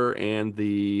Tinkerer and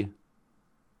the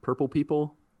purple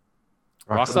people.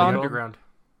 Roxxon?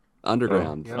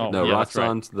 Underground. No,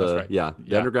 Roxxon's right.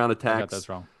 The underground attacks. I got that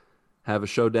wrong. Have a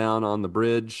showdown on the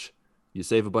bridge. You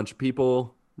save a bunch of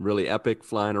people. Really epic,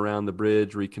 flying around the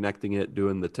bridge, reconnecting it,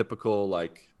 doing the typical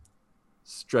like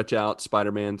stretch out.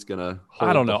 Spider-Man's gonna hold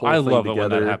I don't know. I love together. it when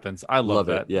that happens. I love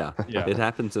that. It. Yeah, it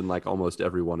happens in like almost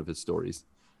every one of his stories,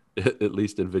 at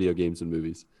least in video games and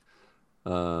movies.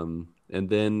 And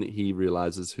then he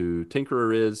realizes who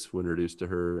Tinkerer is. We're introduced to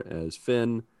her as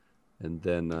Finn, and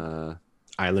then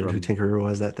I learned who Tinkerer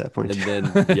was at that point. And then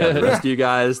the rest of you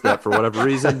guys that for whatever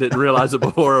reason didn't realize it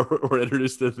before were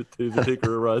introduced to the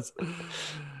Tinkerer was.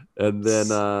 And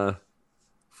then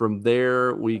from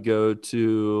there we go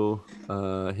to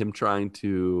him trying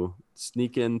to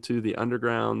sneak into the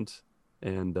underground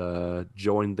and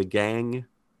join the gang,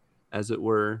 as it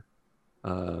were.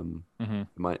 Am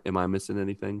I missing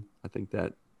anything? I think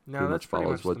that that's pretty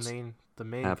much what's the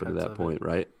main happened at that point,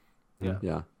 right?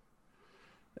 Yeah.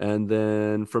 And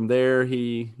then from there,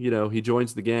 he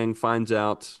joins the gang, finds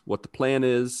out what the plan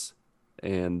is,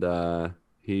 and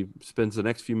he spends the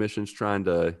next few missions trying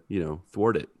to,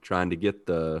 thwart it, trying to get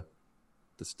the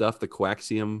stuff, the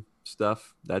coaxium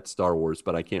stuff. That's Star Wars,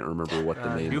 but I can't remember what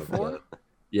the name of it.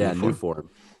 Yeah, new form.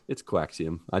 It's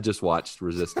coaxium. I just watched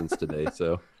Resistance today,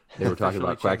 so they were talking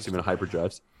about coaxium and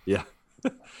hyperdrives. Yeah,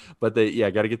 but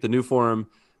they got to get the new form.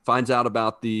 Finds out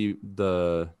about the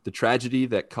tragedy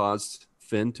that caused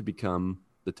Finn to become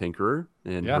the Tinkerer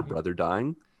and her brother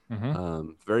dying.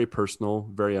 Very personal,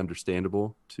 very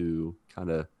understandable to kind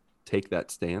of take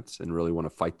that stance and really want to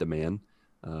fight the man.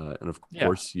 And of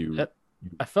course,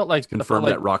 I felt like confirm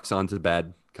that Roxxon's a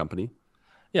bad company.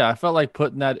 Yeah, I felt like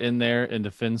putting that in there in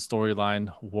the Finn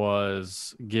storyline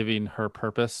was giving her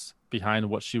purpose behind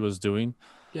what she was doing.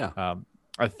 Yeah,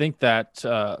 I think that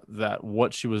that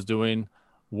what she was doing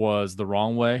was the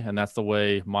wrong way, and that's the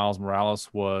way Miles Morales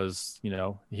was.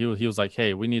 He was like,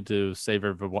 hey, we need to save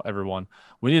everyone,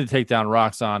 we need to take down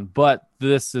Roxxon, but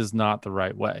this is not the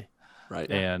right way, right?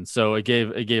 And so it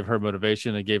gave her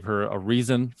motivation, it gave her a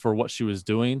reason for what she was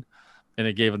doing, and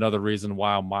it gave another reason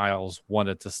why Miles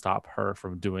wanted to stop her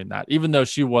from doing that, even though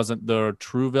she wasn't the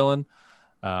true villain.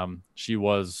 She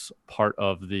was part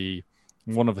of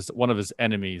one of his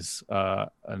enemies,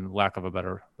 and lack of a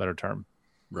better term.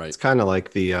 Right. It's kind of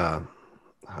like the I'm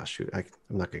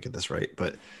not gonna get this right,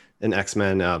 but in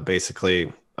X-Men,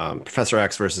 basically Professor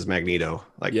X versus Magneto.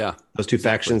 Like, those two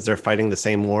factions, they're fighting the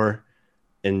same war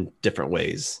in different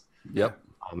ways. Yep.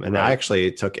 And I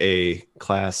actually took a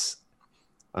class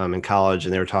in college,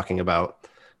 and they were talking about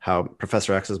how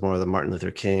Professor X is more of the Martin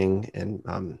Luther King, and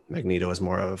Magneto is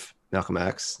more of Malcolm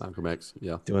X. Malcolm X,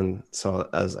 yeah. Doing so,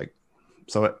 I was like,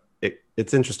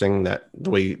 it's interesting that the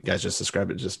way you guys just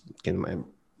described it just came to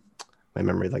my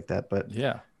memory like that. But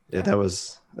that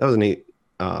was a neat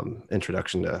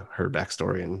introduction to her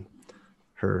backstory and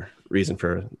her reason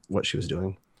for what she was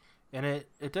doing. And it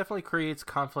definitely creates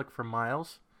conflict for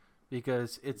Miles,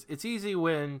 because it's easy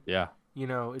when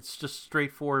it's just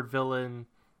straightforward villain,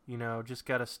 just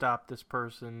got to stop this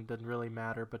person, doesn't really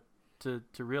matter, but to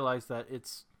realize that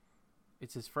it's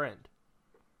his friend.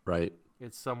 Right.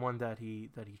 It's someone that he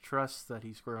trusts, that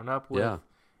he's grown up with,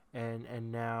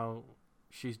 and now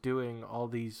she's doing all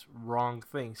these wrong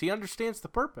things. He understands the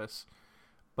purpose,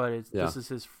 but this is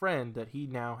his friend that he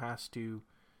now has to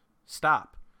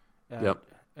stop at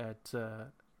as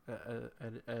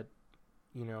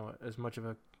much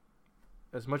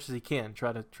as he can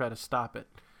try to stop it.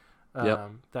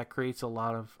 That creates a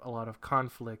lot of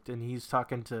conflict, and he's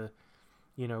talking to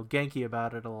Genki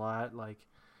about it a lot, like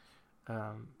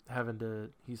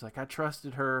he's like, I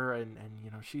trusted her, and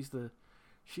she's the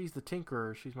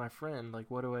tinkerer, she's my friend, like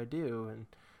what do I do?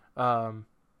 And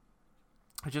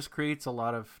it just creates a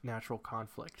lot of natural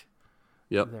conflict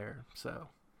there. So,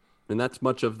 and that's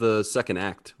much of the second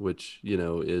act, which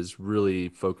is really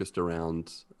focused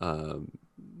around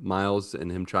Miles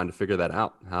and him trying to figure that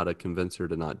out, how to convince her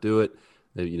to not do it.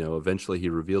 Eventually he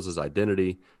reveals his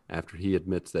identity after he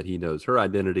admits that he knows her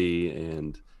identity,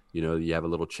 and you have a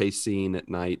little chase scene at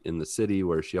night in the city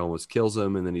where she almost kills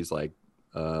him, and then he's like,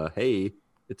 hey,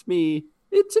 it's me,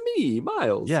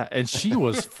 Miles. Yeah, and she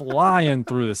was flying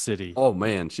through the city. Oh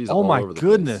man, she's all over the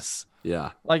goodness place.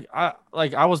 Yeah, I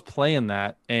was playing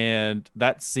that, and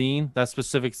that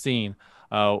specific scene,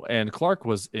 and Clark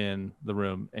was in the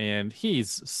room, and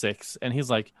he's 6, and he's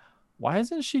like, why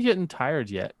isn't she getting tired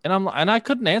yet? And I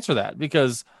couldn't answer that,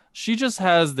 because she just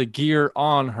has the gear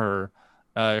on her.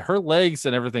 Her legs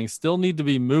and everything still need to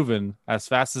be moving as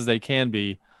fast as they can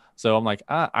be. So I'm like,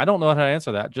 I don't know how to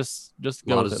answer that. Just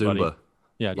go with it, Zumba. Buddy.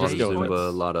 Yeah, just go with it. A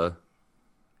lot of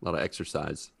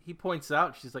exercise. He points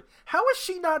out, she's like, how is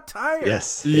she not tired?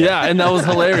 Yes. Yeah, and that was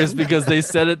hilarious because they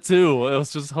said it too. It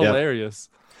was just hilarious.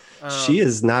 She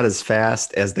is not as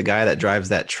fast as the guy that drives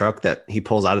that truck that he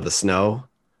pulls out of the snow.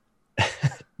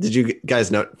 Did you guys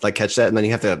catch that? And then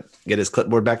you have to get his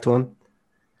clipboard back to him.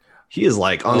 He is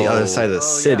like on the other side of the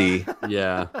city.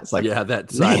 Yeah. It's like, that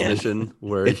side mission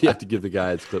where you have to give the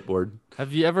guy his clipboard.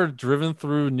 Have you ever driven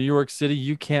through New York City?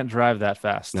 You can't drive that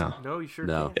fast. No, you sure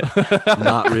no. can't.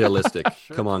 Not realistic.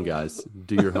 Come on, guys.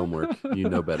 Do your homework. You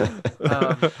know better.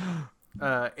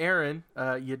 Aaron,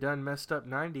 you done messed up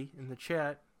 90 in the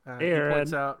chat. Aaron. He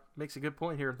points out, makes a good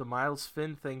point here. The Miles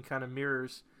Finn thing kind of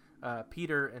mirrors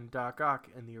Peter and Doc Ock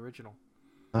in the original.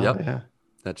 Yeah.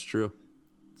 That's true.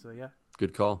 So, yeah.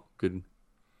 Good call. Good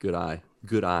eye.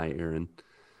 Good eye, Aaron.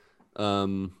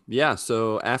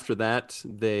 So after that,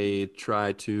 they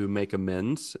try to make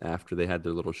amends after they had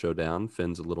their little showdown.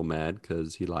 Finn's a little mad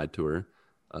because he lied to her.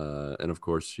 And of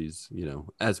course, she's,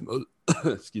 as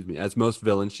most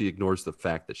villains, she ignores the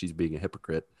fact that she's being a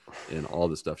hypocrite in all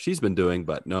the stuff she's been doing.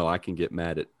 But no, I can get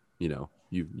mad at, you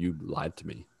lied to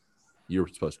me. You were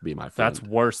supposed to be my friend. That's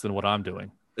worse than what I'm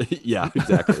doing. Yeah,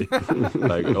 exactly.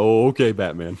 Like, oh, okay,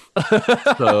 Batman.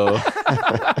 So,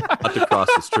 not to cross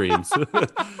the streams.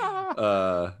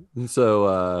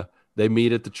 So they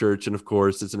meet at the church, and of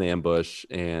course, it's an ambush.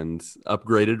 And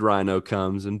upgraded Rhino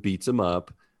comes and beats him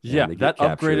up. Yeah, that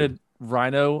upgraded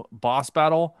Rhino boss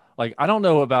battle. Like, I don't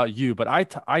know about you, but I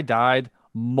died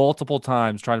multiple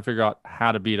times trying to figure out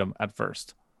how to beat him at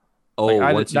first. Oh,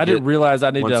 I didn't realize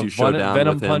I needed to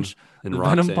venom punch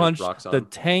the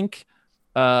tank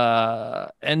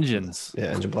engines. Yeah,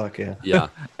 engine block. Yeah.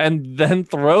 And then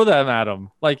throw them at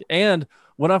him. And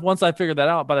once I figured that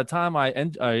out, by the time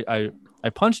I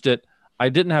punched it, I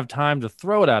didn't have time to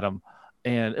throw it at him,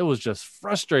 and it was just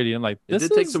frustrating. I'm like, it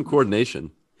did take some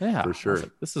coordination. Yeah, for sure.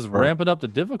 This is ramping up the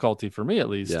difficulty for me, at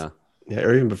least. Yeah. Yeah,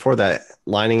 or even before that,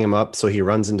 lining him up so he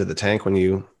runs into the tank when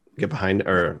you get behind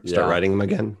or start riding him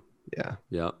again. Yeah.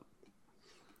 Yeah.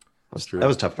 That's true. That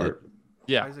was a tough part.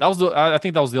 Yeah, I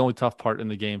think that was the only tough part in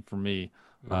the game for me.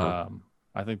 I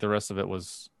think the rest of it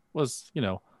was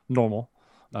normal.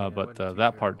 But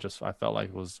that part just, I felt like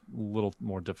it was a little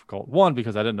more difficult. One,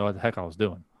 because I didn't know what the heck I was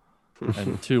doing.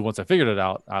 And two, once I figured it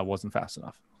out, I wasn't fast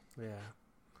enough. Yeah.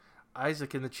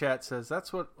 Isaac in the chat says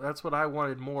that's what I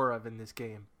wanted more of in this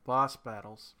game. Boss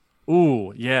battles.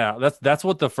 Ooh, yeah. That's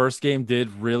what the first game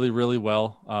did really, really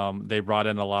well. They brought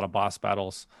in a lot of boss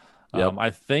battles. Yep. I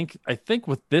think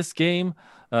with this game,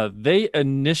 they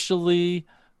initially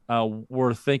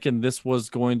were thinking this was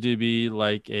going to be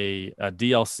like a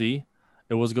DLC.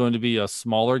 It was going to be a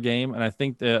smaller game, and I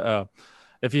think that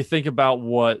if you think about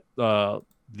what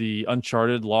the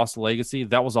Uncharted Lost Legacy,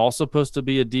 that was also supposed to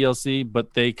be a DLC,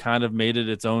 but they kind of made it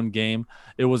its own game.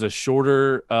 It was a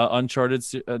shorter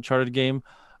Uncharted game,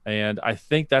 And I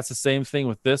think that's the same thing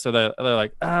with this. Or they're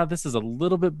like, this is a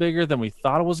little bit bigger than we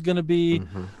thought it was going to be.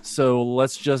 Mm-hmm. So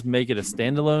let's just make it a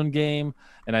standalone game.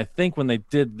 And I think when they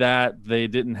did that, they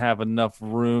didn't have enough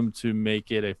room to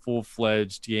make it a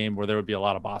full-fledged game where there would be a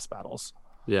lot of boss battles.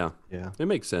 Yeah. It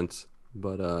makes sense.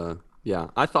 But yeah,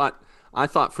 I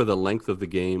thought for the length of the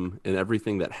game and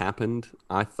everything that happened,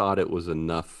 I thought it was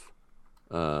enough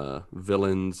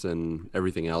villains and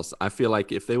everything else. I feel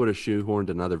like if they would have shoehorned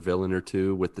another villain or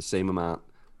two with the same amount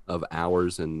of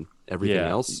hours and everything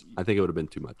else, I think it would have been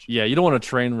too much. Yeah, you don't want a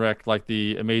train wreck like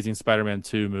the Amazing Spider-Man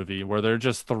 2 movie where they're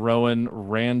just throwing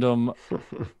random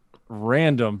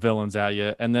villains at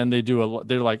you, and then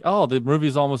they're like, oh, the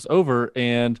movie's almost over,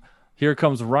 and here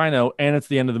comes Rhino, and it's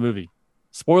the end of the movie.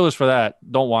 Spoilers for that.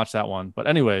 Don't watch that one. But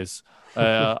anyways,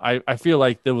 I feel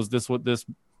like this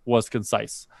was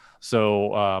concise.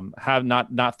 So have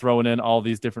not throwing in all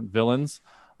these different villains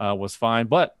was fine.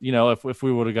 But if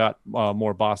we would have got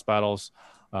more boss battles,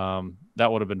 that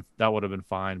would have been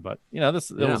fine. But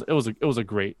it was a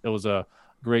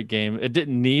great game.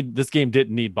 This game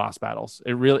didn't need boss battles.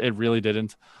 It really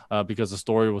didn't because the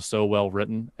story was so well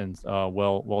written and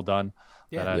well done.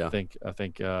 Yeah. That I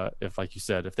think if, like you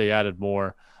said, if they added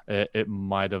more, it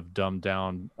might have dumbed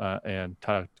down and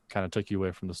kind of took you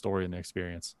away from the story and the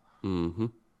experience. Mm-hmm.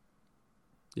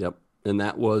 Yep. And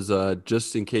that was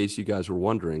just in case you guys were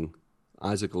wondering,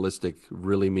 Isaac Holistic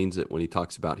really means it when he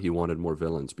talks about he wanted more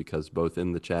villains, because both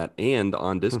in the chat and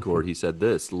on Discord he said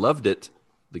this: loved it,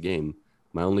 the game.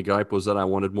 My only gripe was that I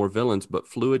wanted more villains, but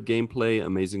fluid gameplay,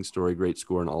 amazing story, great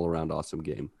score, and all around awesome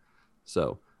game.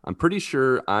 So I'm pretty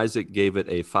sure Isaac gave it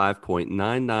a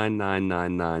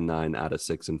 5.999999 out of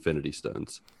 6 Infinity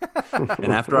Stones.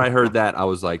 And after I heard that, I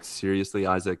was like, seriously,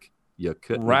 Isaac, you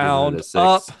couldn't round have given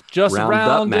it a 6. Up, just round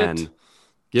up, man. It.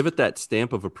 Give it that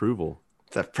stamp of approval.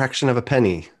 It's a fraction of a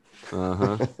penny.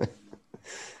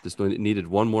 Just needed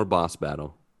one more boss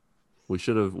battle. We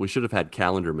should have had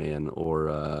Calendar Man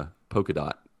or Polka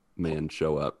Dot Man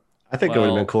show up. I think it would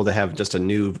have been cool to have just a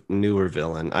newer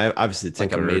villain. I obviously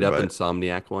think like a made up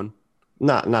Insomniac one.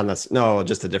 No,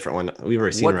 just a different one. We've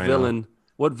already seen Rhino.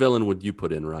 What villain would you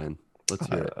put in, Ryan? Let's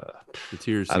hear it. Let's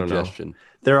hear your suggestion.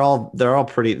 They're all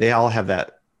pretty. They all have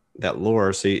that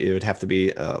lore. So it would have to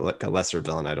be like a lesser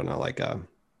villain. I don't know, like a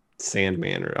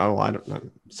Sandman or I don't know,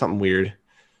 something weird.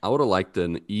 I would have liked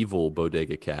an evil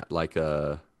bodega cat, like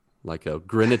a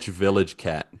Greenwich Village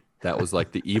cat. That was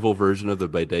like the evil version of the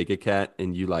bodega cat,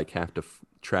 and you like have to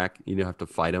have to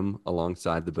fight him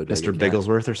alongside the bodega Mr. cat.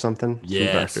 Bigglesworth or something.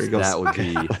 Yes, that would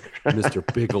be Mr.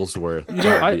 Bigglesworth.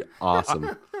 That would be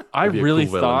awesome. I really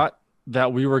thought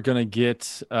that we were gonna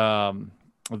get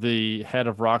the head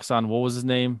of Roxxon. What was his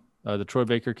name? The Troy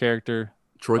Baker character.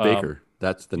 Troy Baker.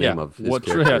 That's the name of his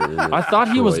character. I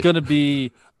thought he was gonna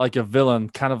be like a villain,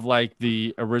 kind of like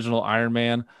the original Iron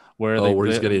Man. Where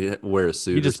he's gonna wear a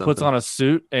suit. He just puts on a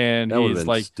suit and he's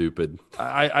like stupid.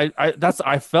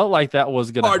 I felt like that was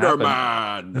gonna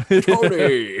happen. Spider-Man,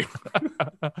 Tony.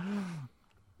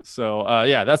 So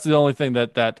that's the only thing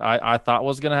that I thought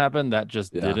was gonna happen. That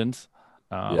just didn't.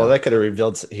 Well, that could have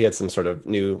revealed he had some sort of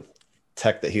new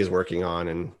tech that he was working on,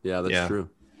 and that's true.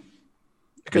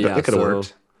 It could have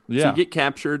worked. Yeah. So you get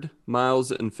captured. Miles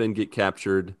and Finn get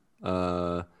captured.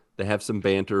 They have some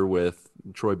banter with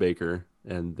Troy Baker.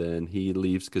 And then he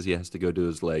leaves because he has to go do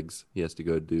his legs. He has to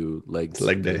go do legs. It's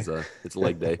leg day. It's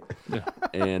leg day.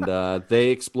 And they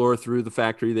explore through the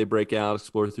factory. They break out,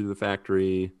 explore through the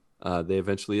factory. They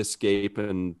eventually escape.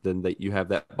 And then you have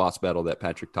that boss battle that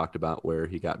Patrick talked about where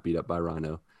he got beat up by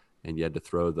Rhino. And you had to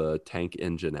throw the tank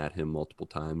engine at him multiple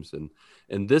times.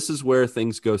 And this is where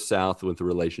things go south with the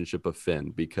relationship of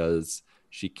Finn, because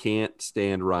she can't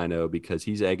stand Rhino because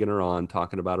he's egging her on,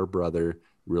 talking about her brother,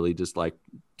 really just like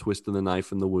twisting the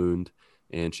knife in the wound.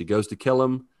 And she goes to kill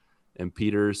him, and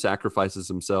Peter not sacrifices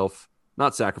himself,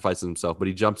 but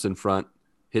he jumps in front,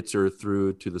 hits her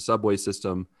through to the subway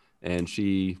system, and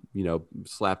she,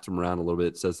 slaps him around a little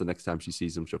bit, says the next time she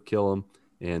sees him, she'll kill him,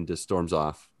 and just storms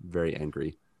off very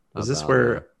angry. Was this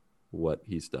where what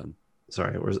he's done?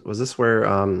 Sorry, was this where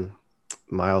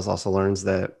Miles also learns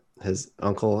that his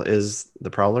uncle is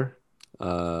the Prowler?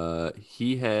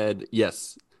 He had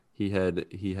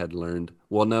learned.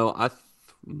 Well, no,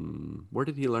 where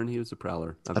did he learn he was a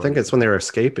Prowler? I think it's when they were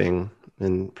escaping,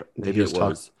 and maybe it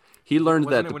was. He learned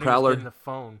that the Prowler. He was getting the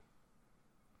phone,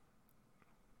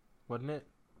 wasn't it?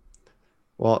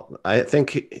 Well, I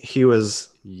think he was.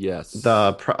 Yes.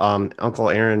 The Uncle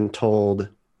Aaron told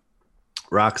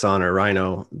Roxxon or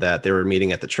Rhino that they were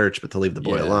meeting at the church, but to leave the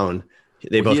boy alone.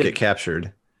 They both get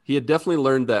captured. He had definitely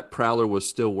learned that Prowler was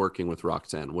still working with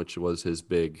Roxanne, which was his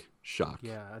big shock.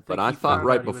 Yeah, I think but I he thought found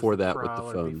right out he was before the that with the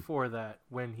Prowler phone. Before that,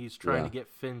 when he's trying to get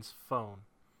Finn's phone.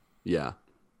 Yeah,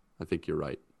 I think you're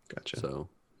right. Gotcha. So,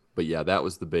 but yeah, that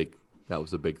was a big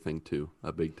thing too,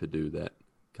 a big to do that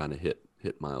kind of hit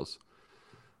Miles.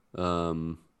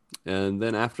 And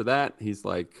then after that, he's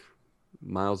like,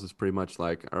 Miles is pretty much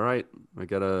like, all right, I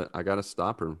gotta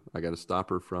stop her. I gotta stop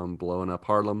her from blowing up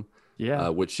Harlem. Yeah.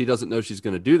 Which she doesn't know she's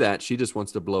going to do that. She just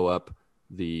wants to blow up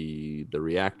the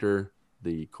reactor,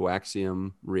 the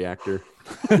coaxium reactor.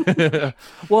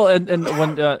 Well, and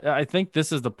when I think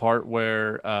this is the part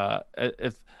where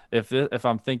if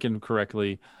I'm thinking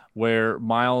correctly, where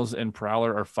Miles and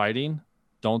Prowler are fighting,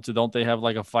 don't they have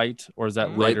like a fight, or is that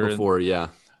Right later? before, yeah.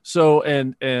 So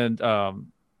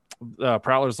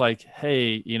Prowler's like,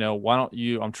 hey, why don't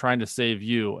you? I'm trying to save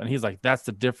you, and he's like, that's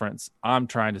the difference. I'm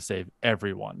trying to save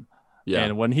everyone. Yeah.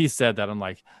 And when he said that, I'm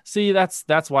like, see,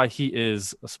 that's why he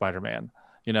is a Spider-Man.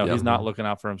 He's not looking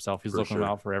out for himself. He's looking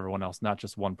out for everyone else, not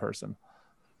just one person.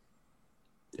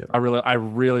 Yep. I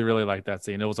really like that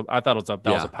scene. I thought that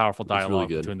was a powerful dialogue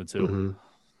between the two. Mm-hmm.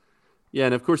 Yeah,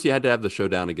 and of course you had to have the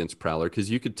showdown against Prowler, because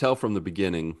you could tell from the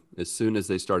beginning, as soon as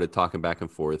they started talking back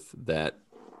and forth, that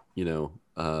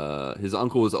his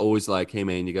uncle was always like, hey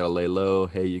man, you got to lay low.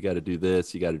 Hey, you got to do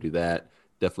this. You got to do that.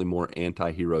 Definitely more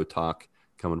anti-hero talk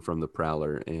coming from the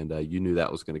Prowler, and you knew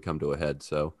that was going to come to a head.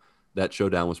 So that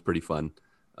showdown was pretty fun.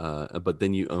 But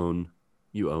then you own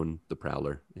the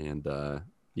Prowler, and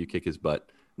you kick his butt.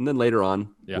 And then later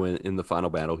on, when in the final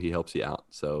battle, he helps you out.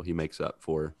 So he makes up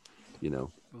for,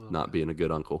 not being a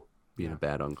good uncle, being a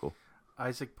bad uncle.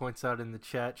 Isaac points out in the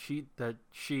chat that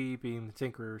she being the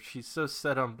Tinkerer, she's so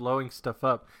set on blowing stuff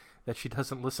up that she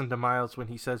doesn't listen to Miles when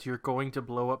he says, you're going to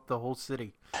blow up the whole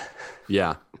city.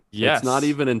 Yeah. Yes. It's not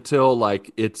even until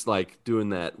it's like doing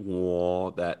that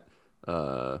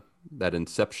that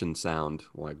Inception sound,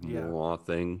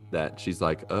 thing, that she's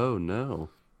like, oh no.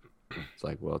 It's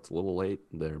like, well, it's a little late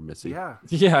there, Missy.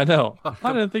 Yeah, I know.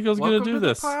 I didn't think I was going to do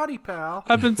this. Party, pal.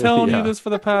 I've been telling you this for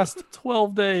the past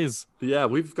 12 days. Yeah,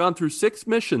 we've gone through 6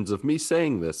 missions of me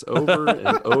saying this over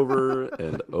and over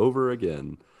and over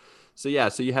again. So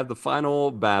you have the final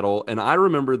battle, and I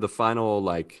remember the final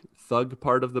thug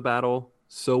part of the battle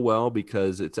so well,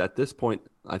 because it's at this point,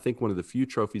 I think one of the few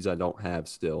trophies I don't have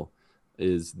still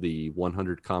is the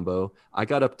 100 combo. I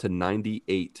got up to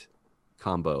 98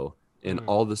 combo, and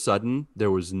all of a sudden there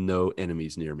was no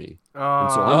enemies near me.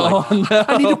 And so I'm like, no.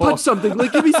 I need to punch something.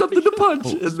 Give me something to punch.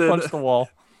 And then punch the wall.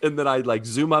 And then I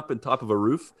zoom up on top of a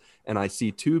roof, and I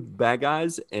see 2 bad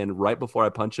guys, and right before I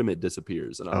punch him, it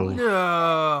disappears. And I'm like,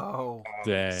 no.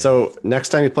 Dang. So next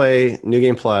time you play New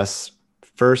Game Plus,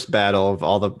 first battle of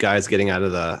all the guys getting out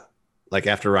of the,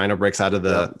 after Rhino breaks out of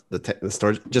the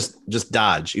storage, just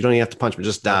dodge. You don't even have to punch, but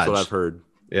just dodge. That's what I've heard.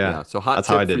 Yeah. So hot That's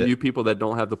tip how I did for it. you people that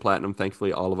don't have the platinum.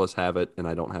 Thankfully, all of us have it, and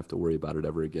I don't have to worry about it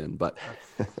ever again. But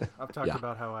I've talked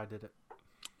about how I did it.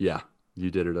 Yeah,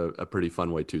 you did it a pretty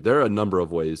fun way too. There are a number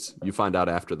of ways you find out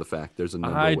after the fact. There's a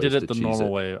number of ways I did it the cheese normal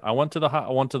way. I went to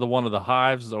the one of the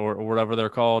hives or whatever they're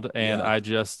called, and I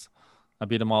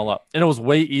beat them all up, and it was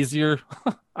way easier.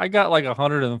 I got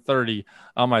 130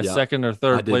 on my second or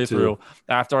third playthrough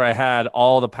after I had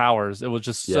all the powers. It was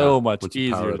just so much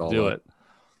easier to do it.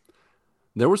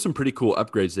 There were some pretty cool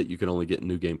upgrades that you can only get in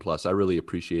New Game Plus. I really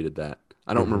appreciated that.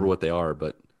 I don't remember what they are,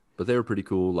 but they were pretty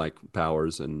cool,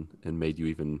 powers, and made you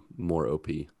even more OP.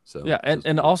 So yeah,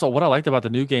 and also what I liked about the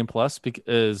New Game Plus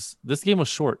is this game was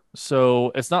short,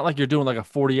 so it's not like you're doing a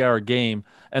 40-hour game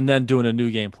and then doing a New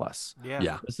Game Plus.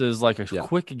 Yeah. This is a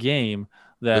quick game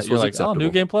that you're acceptable. Oh, New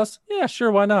Game Plus? Yeah,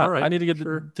 sure, why not? All right, I need to get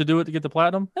to do it to get the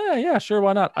platinum. Yeah, sure,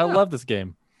 why not? I love this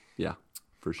game. Yeah,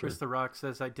 for sure. Chris the Rock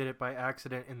says I did it by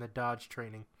accident in the Dodge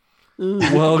training.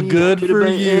 Well, good for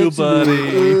you,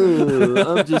 buddy.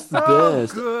 I'm just the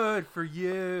best. Good for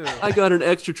you. I got an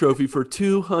extra trophy for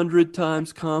 200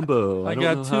 times combo. I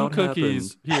got 2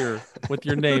 cookies here with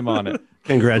your name on it.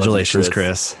 Congratulations,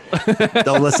 Chris.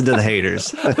 Don't listen to the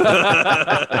haters.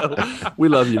 We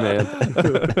love you,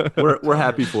 man. We're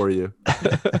happy for you.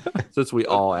 Since we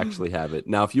all actually have it.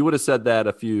 Now, if you would have said that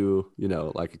a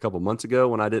couple months ago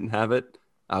when I didn't have it,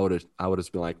 I would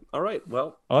have been like, all right,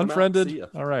 well, unfriended. See ya.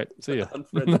 All right, see ya.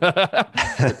 Unfriended.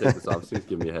 Take this off. It's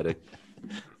giving me a headache.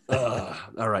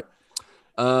 All right.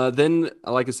 Then,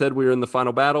 like I said, we were in the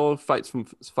final battle, fight some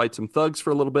thugs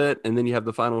for a little bit, and then you have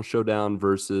the final showdown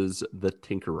versus the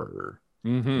Tinkerer.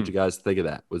 Mm-hmm. What did you guys think of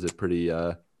that? Was it pretty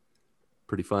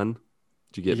fun?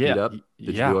 Did you get beat up? Did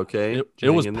you do okay?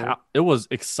 It was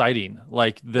exciting.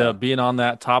 Being on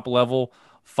that top level,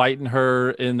 fighting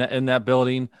her in that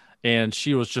building, and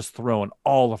she was just throwing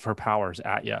all of her powers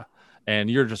at you,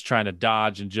 and you're just trying to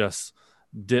dodge and just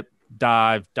dip,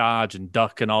 dive, dodge, and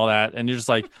duck and all that, and you're just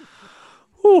like,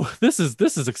 "Ooh, this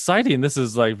is exciting. This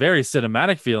is like very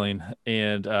cinematic feeling."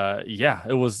 And yeah,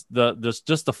 it was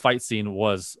just the fight scene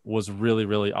was really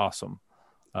really awesome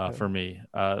for me.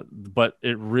 But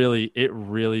it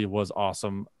really was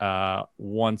awesome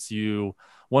once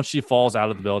she falls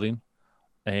out of the building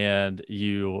and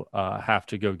you have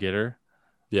to go get her.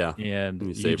 Yeah, and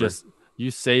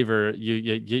you save her.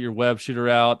 You get your web shooter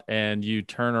out and you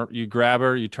grab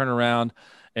her, you turn around,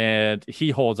 and he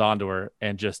holds onto her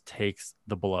and just takes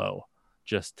the blow.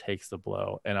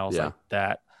 And I was like,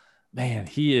 that man,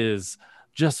 he is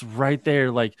just right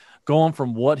there, like going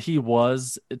from what he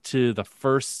was to the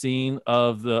first scene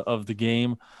of the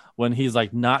game when he's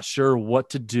like not sure what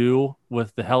to do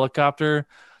with the helicopter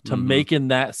to making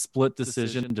that split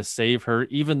decision to save her,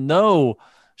 even though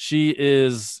she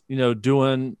is,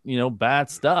 doing, bad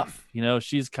stuff.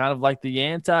 She's kind of like the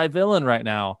anti-villain right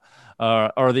now,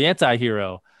 or the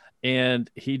anti-hero. And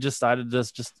he decided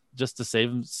just to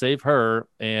save her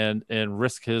and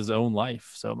risk his own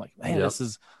life. So I'm like, man, this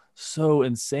is so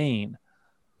insane.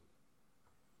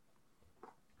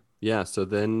 Yeah, so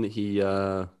then he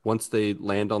once they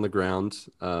land on the ground,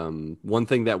 one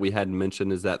thing that we hadn't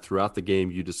mentioned is that throughout the game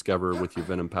you discover with your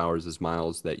Venom powers as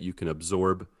Miles that you can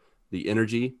absorb the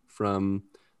energy from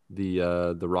the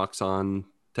Roxxon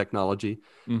technology.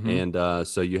 And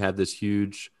so you have this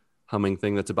huge humming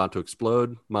thing that's about to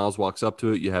explode. Miles walks up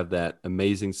to it. You have that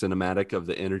amazing cinematic of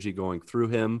the energy going through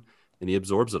him, and he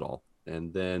absorbs it all.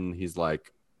 And then he's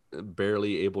like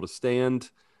barely able to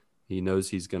stand. He knows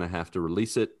he's going to have to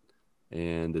release it.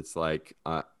 And it's like,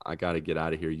 I got to get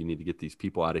out of here. You need to get these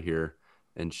people out of here.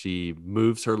 And she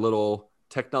moves her little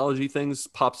technology things,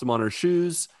 pops them on her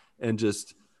shoes, and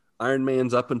just Iron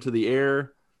Man's up into the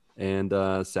air and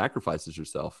sacrifices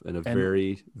herself in a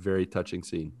very, very touching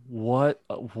scene. What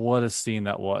a scene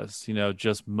that was.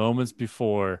 Just moments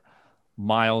before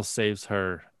Miles saves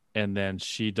her, and then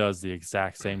she does the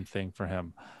exact same thing for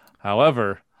him.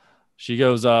 However, she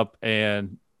goes up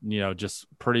and just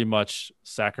pretty much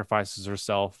sacrifices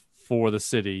herself for the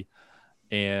city,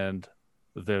 and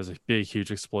there's a big, huge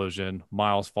explosion.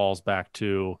 Miles falls back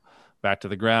to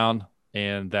the ground,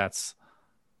 and that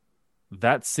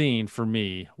scene for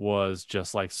me was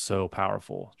just like so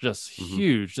powerful, just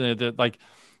huge. Like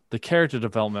the character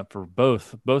development for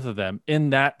both of them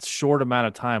in that short amount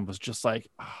of time was just like,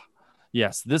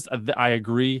 yes, I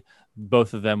agree.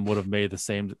 Both of them would have made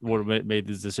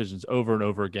these decisions over and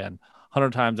over again,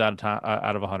 100 times out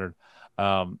of 100.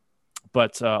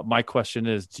 But my question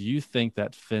is, do you think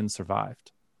that Finn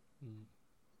survived?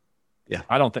 Yeah,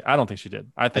 I don't think she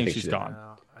did. I think she's gone.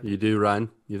 You do, Ryan?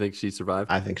 You think she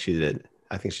survived? I think she did.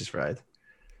 I think she survived.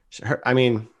 I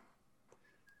mean,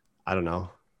 I don't know.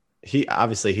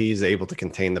 He's able to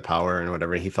contain the power and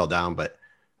whatever. He fell down, but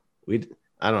I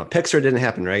don't know. Pixar didn't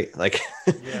happen, right? Like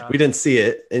we didn't see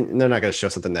it, and they're not going to show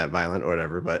something that violent or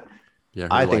whatever. But yeah,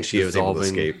 I think she was able to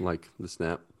escape, like the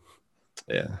snap.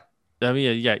 Yeah. I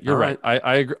mean, yeah, you're right.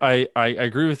 I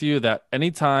agree with you that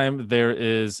anytime there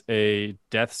is a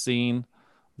death scene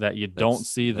that you don't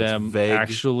see them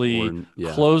actually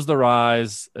close their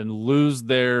eyes and lose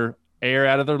their air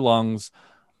out of their lungs,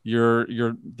 there's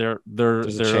a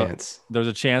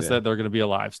chance that they're going to be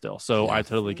alive still. So I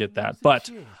totally get that. But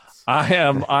I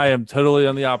am totally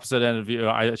on the opposite end of you.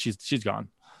 She's gone.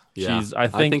 Yeah. I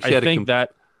think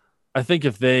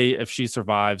if she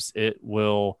survives, it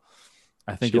will.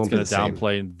 I think it's going to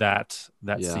downplay that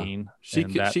scene.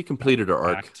 She completed her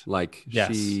arc. Act. Like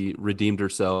she redeemed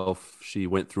herself. She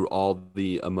went through all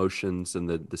the emotions and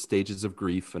the stages of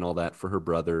grief and all that for her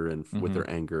brother and with her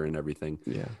anger and everything.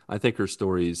 Yeah. I think her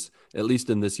stories, at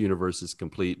least in this universe, is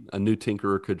complete. A new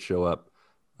Tinkerer could show up.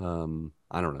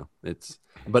 I don't know.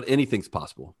 But anything's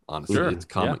possible. Honestly,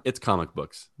 it's comic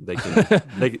books. They can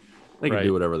they can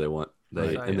do whatever they want.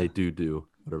 They do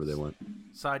whatever they want.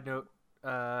 Side note.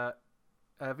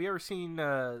 Have you ever seen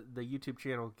the YouTube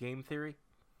channel Game Theory?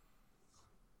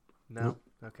 No? Nope.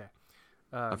 Okay.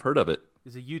 I've heard of it.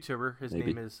 He's a YouTuber. His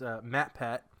name is Matt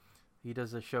Pat. He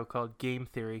does a show called Game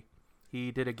Theory.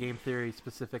 He did a Game Theory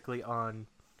specifically on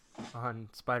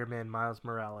Spider-Man Miles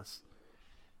Morales.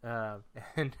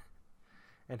 And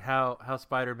how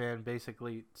Spider-Man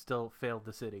basically still failed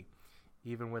the city,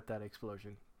 even with that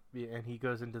explosion. And he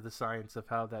goes into the science of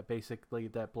how that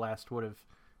blast would have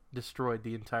destroyed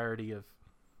the entirety of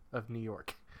New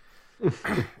York,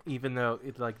 even though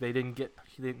they didn't get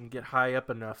high up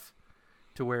enough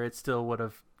to where it still would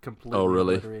have completely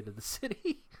obliterated the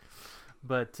city.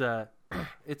 but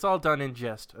it's all done in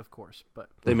jest, of course. But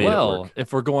They made it work.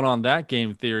 If we're going on that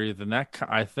game theory, then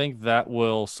I think that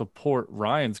will support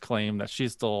Ryan's claim that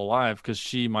she's still alive because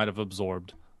she might have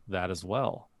absorbed that as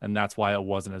well, and that's why it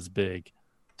wasn't as big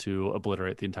to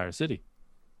obliterate the entire city.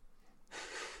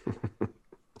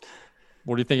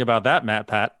 What do you think about that,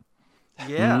 Pat?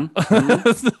 Yeah.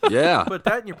 Mm-hmm. Yeah. Put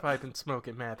that in your pipe and smoke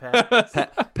it, Matt.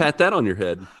 Pat that on your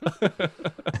head.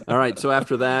 All right. So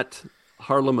after that,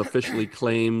 Harlem officially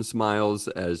claims Miles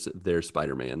as their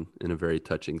Spider-Man in a very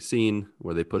touching scene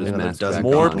where they put his mask back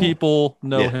More on. people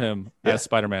know him as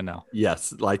Spider-Man now.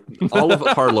 Yes. Like all of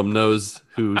Harlem knows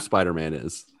who Spider-Man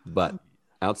is, but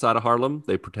outside of Harlem,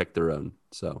 they protect their own.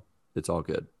 So it's all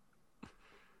good.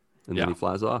 And then he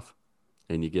flies off.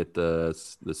 And you get the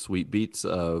sweet beats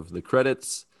of the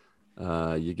credits.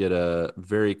 You get a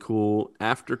very cool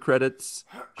after credits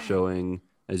showing,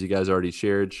 as you guys already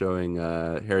shared, showing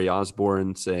Harry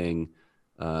Osborn saying,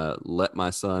 "Let my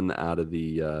son out of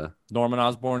the Norman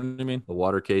Osborn, you mean? The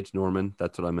water cage." Norman,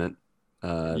 that's what I meant.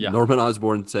 Norman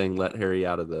Osborn saying, "Let Harry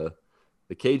out of the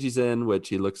cage he's in," which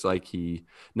he looks like he.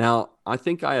 Now, I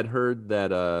think I had heard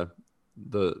that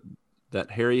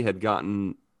that Harry had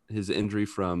gotten his injury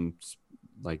from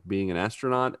like being an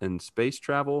astronaut and space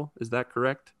travel. Is that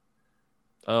correct?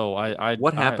 Oh,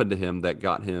 what happened to him that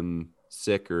got him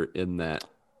sick or in that?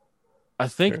 I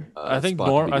think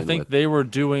they were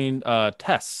doing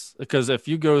tests, because if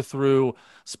you go through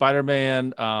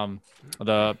Spider-Man,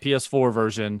 the PS4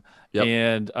 version,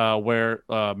 and where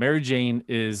Mary Jane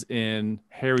is in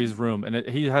Harry's room, and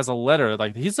he has a letter,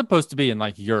 like he's supposed to be in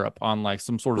like Europe on like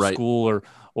some sort of school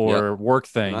or work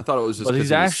thing. And I thought it was just, but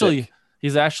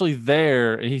he's actually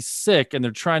there and he's sick, and they're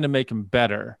trying to make him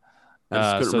better. I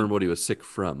just couldn't remember what he was sick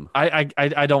from.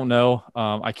 I don't know.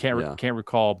 I can't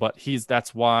recall, but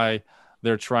that's why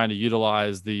they're trying to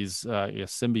utilize these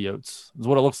symbiotes. Is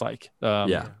what it looks like.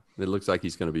 It looks like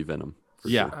he's going to be Venom.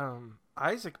 Sure.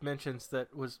 Isaac mentions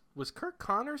that was Kirk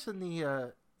Connors in the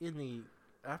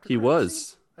after. He was.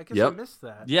 Scene? I guess I missed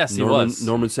that. Yes, he was.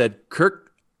 Norman said,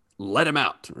 "Kirk, let him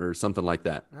out," or something like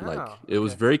that. It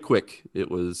was very quick.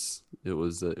 It was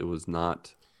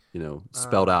not,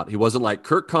 spelled out. He wasn't like,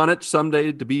 "Kirk Connors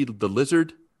someday to be the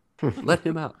lizard. Let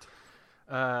him out."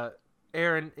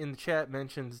 Aaron in the chat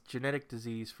mentions genetic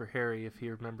disease for Harry, if he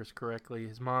remembers correctly.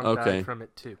 His mom died from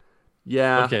it too.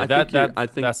 Yeah. Okay. I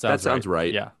think that sounds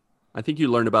right. Yeah. I think you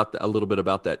learn a little bit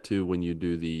about that too when you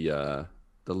do the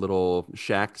little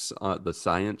shacks, the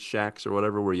science shacks or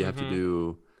whatever, where you have to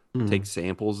do take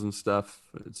samples and stuff.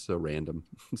 It's so random.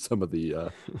 Some of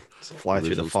the fly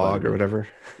through the fog or whatever.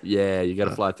 Yeah, you got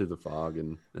to fly through the fog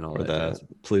and all or that. The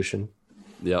pollution.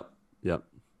 Yep.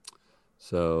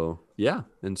 So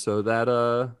and so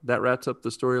that wraps up the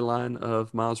storyline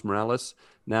of Miles Morales.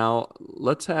 Now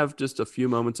let's have just a few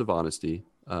moments of honesty,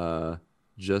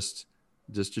 just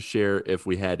to share if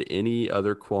we had any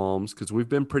other qualms, because we've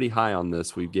been pretty high on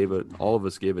this. All of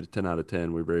us gave it a 10 out of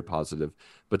 10. We're very positive.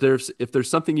 But if there's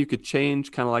something you could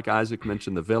change, kind of like Isaac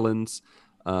mentioned, the villains.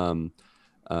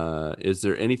 Is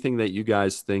there anything that you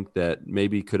guys think that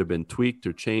maybe could have been tweaked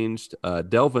or changed?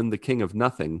 Delvin, the King of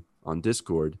Nothing, on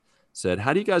Discord said,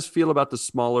 "How do you guys feel about the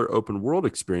smaller open world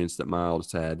experience that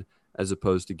Miles had, as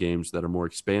opposed to games that are more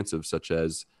expansive, such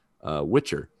as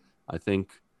Witcher?" I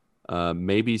think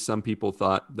maybe some people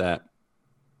thought that,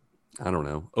 I don't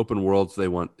know, open worlds, they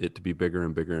want it to be bigger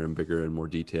and bigger and bigger and more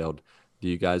detailed. Do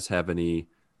you guys have any,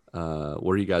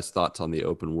 what are you guys' thoughts on the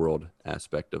open world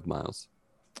aspect of Miles?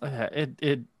 I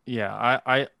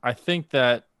think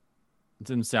that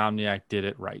Insomniac did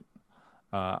it right.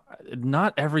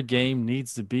 Not every game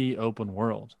needs to be open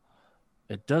world.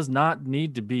 It does not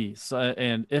need to be. So,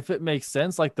 and if it makes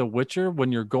sense, like The Witcher,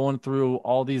 when you're going through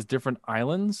all these different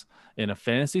islands in a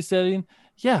fantasy setting,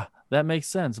 yeah, that makes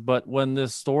sense. But when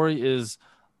this story is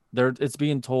there, it's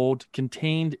being told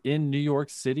contained in New York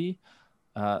City,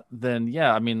 then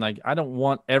yeah, I mean, like, I don't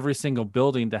want every single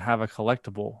building to have a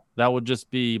collectible. That would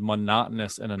just be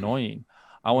monotonous and annoying.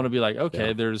 I want to be like,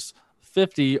 okay, there's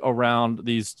 50 around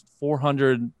these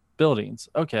 400 buildings.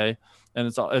 Okay. And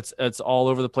it's all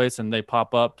over the place, and they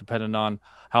pop up depending on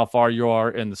how far you are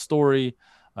in the story.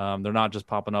 They're not just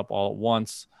popping up all at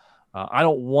once. I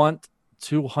don't want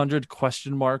 200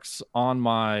 question marks on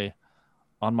my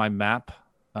map.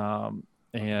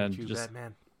 And just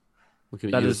Batman.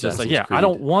 That is just like, yeah, I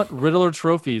don't want Riddler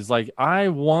trophies. Like, I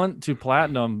want to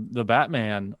platinum the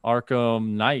Batman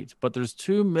Arkham Knight, but there's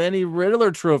too many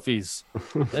Riddler trophies.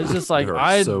 It's just like,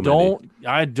 I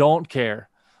don't care.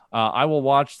 I will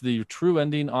watch the true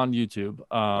ending on YouTube.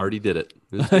 Already did it.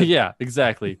 Yeah,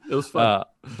 exactly. It was fun.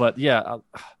 But yeah,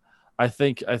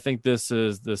 I think this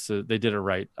is they did it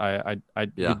right.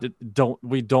 Yeah.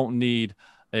 We don't need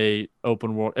a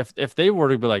open world. If they were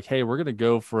to be like, hey, we're gonna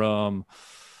go from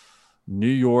New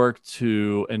York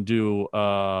to and do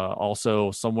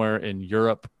also somewhere in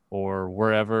Europe or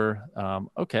wherever.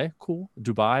 Okay, cool.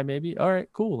 Dubai, maybe. All right,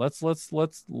 cool. Let's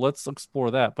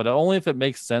explore that, but only if it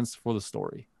makes sense for the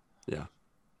story. Yeah.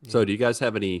 So, do you guys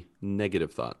have any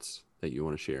negative thoughts that you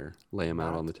want to share? Lay them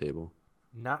out on the table.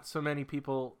 Not so many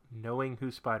people knowing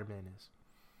who Spider-Man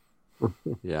is.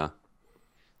 Yeah.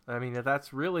 I mean,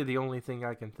 that's really the only thing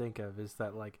I can think of is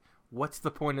that, like, what's the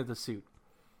point of the suit?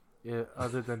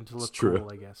 Other than to look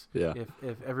cool, I guess. Yeah.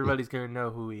 If everybody's going to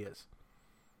know who he is.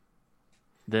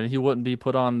 Then he wouldn't be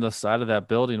put on the side of that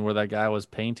building where that guy was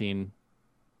painting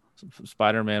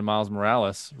Spider-Man Miles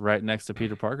Morales right next to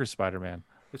Peter Parker's Spider-Man.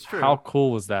 It's true. How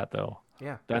cool was that, though?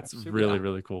 Yeah. That's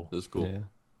really cool. That's cool. Yeah.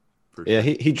 Sure.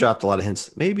 He dropped a lot of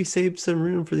hints. Maybe save some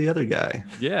room for the other guy.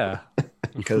 Yeah.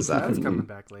 Because that's coming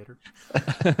back later.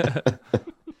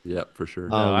 Yeah, for sure.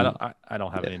 No, I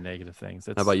don't have any negative things.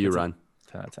 How about you, Ron?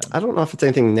 10 out of 10. I don't know if it's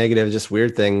anything negative, just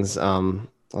weird things.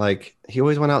 Like he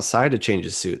always went outside to change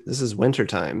his suit. This is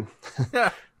wintertime.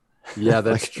 Yeah,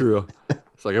 that's true.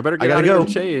 It's like I better get gotta out of here go. and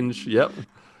change. Yep.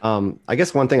 I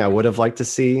guess one thing I would have liked to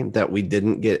see that we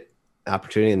didn't get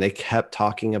opportunity, and they kept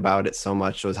talking about it so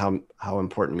much, was how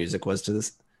important music was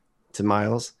to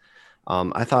Miles.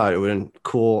 I thought it would have been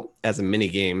cool as a mini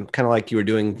game, kind of like you were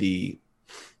doing the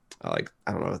I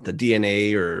don't know, the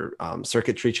DNA or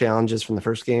circuitry challenges from the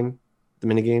first game, the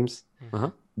mini games.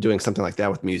 Uh-huh. Doing something like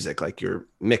that with music, like you're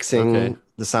mixing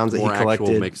the sounds that More he collected.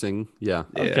 actual mixing. Yeah.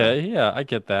 Okay, yeah, I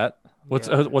get that.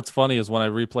 Yeah. What's funny is when I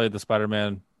replayed the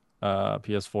Spider-Man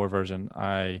PS4 version,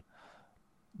 I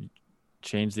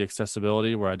changed the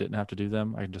accessibility where I didn't have to do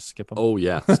them. I can just skip them. Oh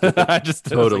yeah. I just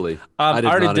Totally. I did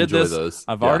already not did enjoy this. those.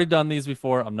 I've Yeah. already done these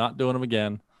before. I'm not doing them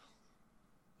again.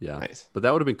 Yeah. Nice. But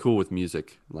that would have been cool with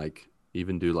music. Like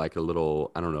even do like a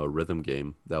little, I don't know, a rhythm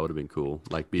game. That would have been cool.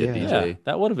 Like be a Yeah. DJ. Yeah,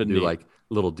 that would have been Do neat. like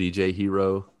little DJ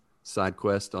hero side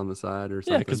quest on the side or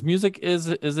something. Yeah, because music is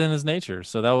in his nature,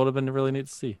 so that would have been really neat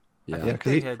to see. I Yeah, think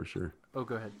because they he- had... for sure. Oh,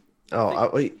 go ahead.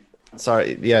 Wait.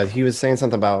 Sorry. Yeah, he was saying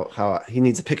something about how he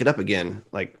needs to pick it up again.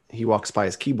 Like he walks by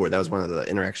his keyboard. That was one of the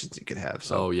interactions you could have.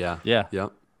 So Oh yeah. Yeah.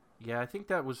 Yep. Yeah, I think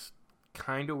that was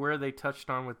kind of where they touched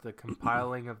on with the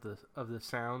compiling of the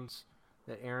sounds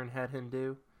that Aaron had him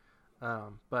do.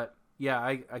 But yeah,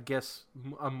 I guess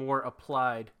a more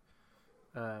applied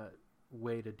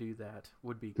way to do that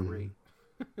would be great.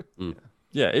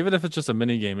 Yeah, even if it's just a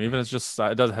mini game, even if it's just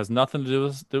has nothing to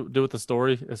do with the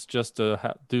story. It's just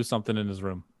to do something in his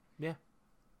room. Yeah.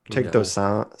 take Yeah. those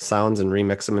sounds and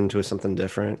remix them into something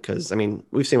different. Because I mean,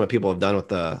 we've seen what people have done with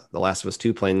the Last of Us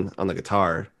 2 playing on the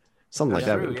guitar. Something like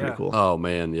That's that would true, be pretty yeah. cool. Oh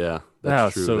man, yeah. That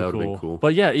That's was true. so That would have cool. been cool.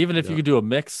 But yeah, even if you Yeah. could do a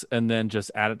mix and then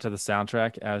just add it to the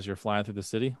soundtrack as you're flying through the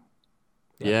city.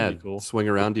 yeah, that'd be cool. swing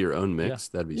around to your own mix.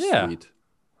 That'd be Yeah. sweet.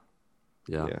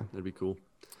 Yeah, Yeah. that'd be cool.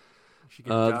 You should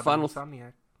get a The job final- at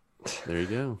Insomniac. There you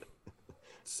go.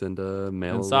 Send a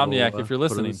mail. Insomniac, if you're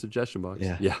put it in the listening. suggestion box.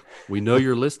 Yeah. We know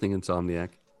you're listening, Insomniac.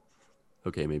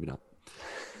 Okay, maybe not.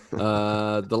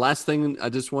 The last thing I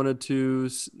just wanted to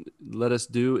let us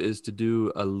do is to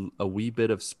do a wee bit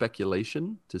of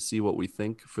speculation to see what we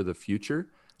think for the future.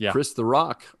 Yeah. Chris the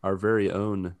Rock, our very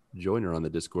own joiner on the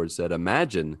Discord, said,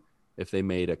 imagine if they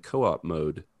made a co-op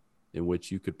mode in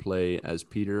which you could play as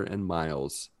Peter and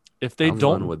Miles. If they How fun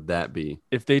don't, would that be?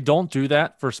 if they don't do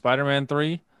that for Spider-Man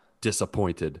 3,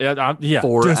 Disappointed. yeah,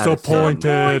 4 out of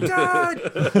 10. disappointed.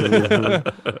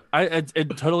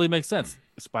 It totally makes sense.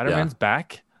 Spider-Man's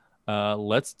back.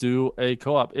 Let's do a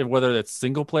co-op, whether it's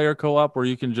single player co-op where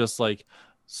you can just like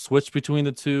switch between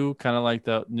the two, kind of like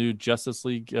the new Justice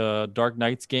League Dark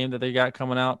Knights game that they got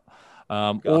coming out.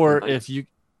 Or Knights. if you,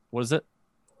 what is it?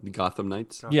 Gotham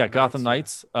Knights. Yeah, Gotham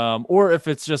Knights. Or if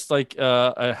it's just like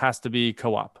it has to be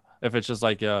co-op. If it's just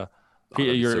like that'd be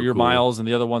your so cool. Miles and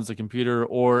the other one's the computer,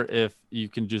 or if you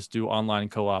can just do online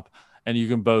co-op and you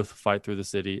can both fight through the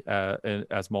city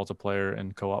as multiplayer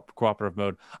and cooperative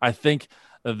mode. I think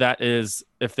that is,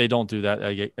 if they don't do that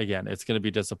again, it's going to be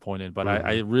disappointed. But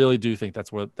I really do think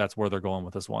that's where they're going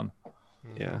with this one.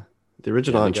 Yeah. The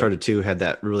original Yeah, they Uncharted 2 had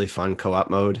that really fun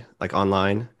co-op mode, like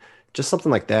online. Just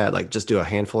something like that. Like just do a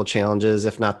handful of challenges,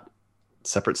 if not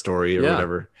separate story or Yeah.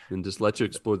 whatever. And just let you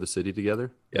explore the city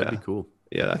together. That'd Yeah. be cool.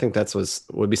 Yeah, I think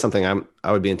would be something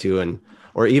I would be into,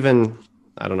 or even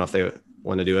I don't know if they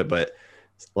want to do it, but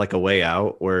like a way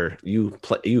out where you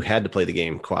had to play the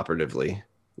game cooperatively.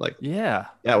 Like Yeah.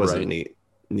 that was Right. neat.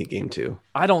 neat game too.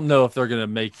 I don't know if they're going to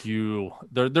make you.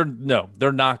 They're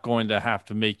not going to have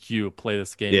to make you play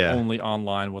this game only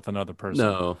online with another person.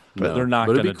 No, they're not.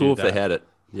 But it'd be cool if they had it.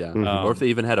 Yeah, or if they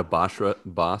even had a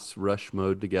boss rush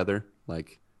mode together,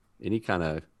 like any kind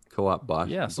of co-op boss.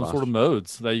 Yeah, some sort of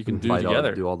modes that you can do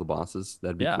together. Do all the bosses.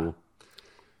 That'd be cool.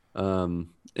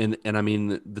 And I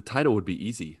mean, the title would be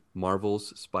easy: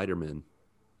 Marvel's Spider-Man.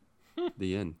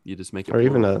 The end. You just make it. Or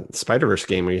even a Spider-Verse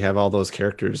game where you have all those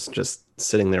characters just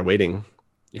sitting there waiting.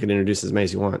 You can introduce as many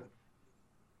as you want.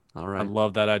 All right. I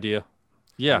love that idea.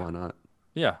 Yeah. Why not?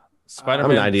 Yeah.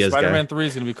 Spider-Man. Ideas Spider-Man guy. 3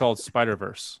 is going to be called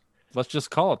Spider-Verse. Let's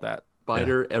just call it that.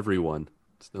 Spider everyone.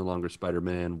 It's no longer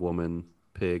Spider-Man, woman,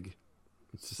 pig.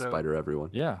 It's just Spider everyone.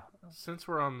 Yeah. Since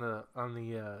we're on the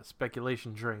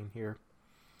speculation train here.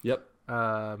 Yep.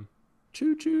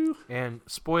 Choo choo. And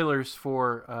spoilers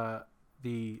for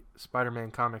the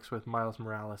Spider-Man comics with Miles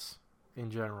Morales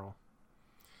in general.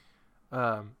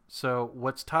 So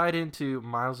what's tied into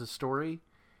Miles' story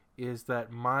is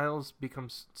that Miles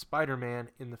becomes Spider-Man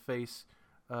in the face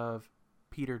of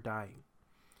Peter dying.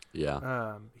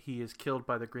 Yeah. He is killed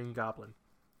by the Green Goblin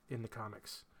in the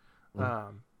comics.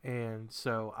 And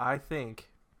so I think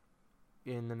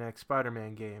in the next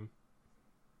Spider-Man game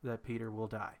that Peter will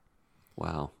die.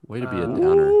 Wow. Way to be a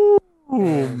downer.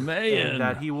 Oh, man. And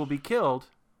that he will be killed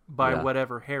by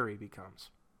whatever Harry becomes.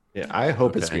 Yeah, I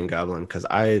hope it's Green Goblin because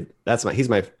I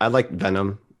like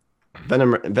Venom.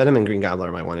 Venom and Green Goblin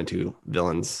are my 1 and 2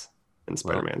 villains in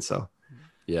Spider-Man. So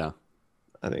yeah,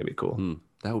 I think it'd be cool.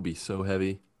 That would be so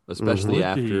heavy, especially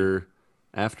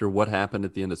after what happened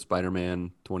at the end of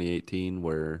Spider-Man 2018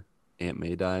 where Aunt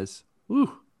May dies.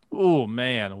 Woo. Oh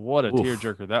man, what a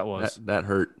tearjerker that was. That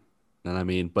hurt. And I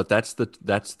mean, but that's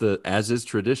the as is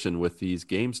tradition with these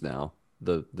games now.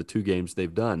 The 2 games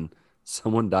they've done,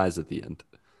 someone dies at the end.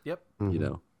 Yep. You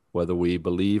know, whether we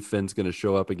believe Finn's going to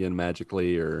show up again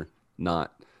magically or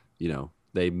not, you know,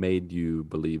 they made you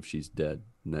believe she's dead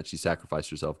and that she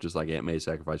sacrificed herself, just like Aunt May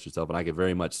sacrificed herself. And I could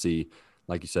very much see,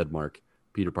 like you said, Mark,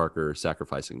 Peter Parker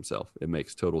sacrificing himself. It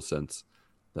makes total sense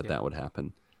that would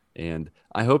happen. And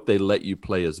I hope they let you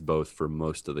play as both for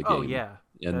most of the game. Oh yeah,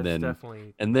 and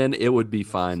definitely. And then it would be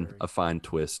necessary. a fine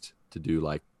twist to do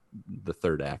like the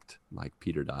third act, like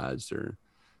Peter dies or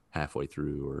halfway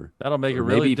through, or that'll make it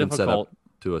maybe really even difficult set up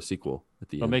to a sequel at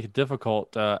the It'll end. make it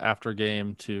difficult after a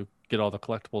game to get all the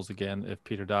collectibles again if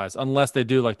Peter dies, unless they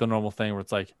do like the normal thing where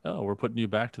it's like, oh, we're putting you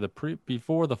back to the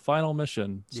before the final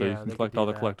mission, so you can collect all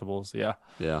the collectibles.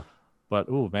 Yeah. But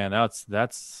oh man, that's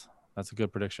a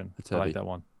good prediction. I like that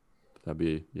one. That'd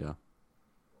be Yeah,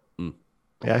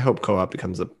 I hope co-op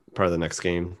becomes a part of the next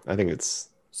game. I think it's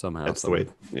somehow that's the way.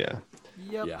 Yeah.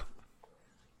 Yep. Yeah.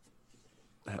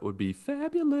 That would be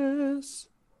fabulous.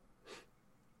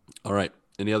 All right.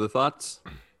 Any other thoughts?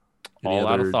 All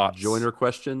out of thoughts. Joiner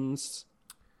questions,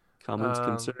 comments,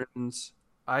 concerns.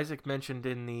 Isaac mentioned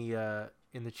in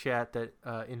the chat that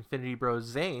Infinity Bros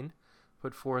Zane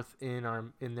put forth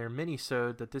in their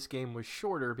mini-sode that this game was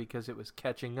shorter because it was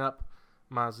catching up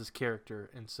Miles' character,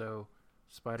 and so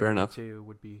Spider-Man 2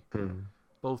 would be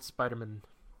both Spider-Man.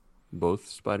 Both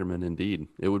Spider-Man, indeed.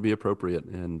 It would be appropriate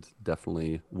and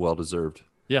definitely well-deserved.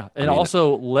 Yeah, and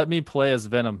also let me play as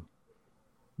Venom.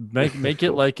 Make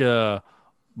it like a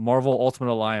Marvel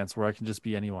Ultimate Alliance where I can just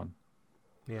be anyone.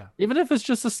 Yeah. Even if it's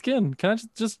just a skin, can I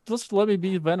just let me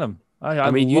be Venom?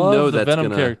 I mean, love the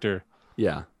Venom character.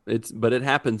 Yeah, but it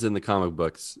happens in the comic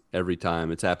books every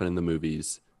time. It's happened in the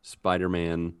movies.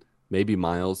 Spider-Man, maybe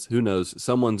Miles, who knows?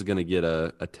 Someone's going to get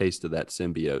a taste of that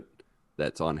symbiote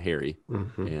that's on Harry,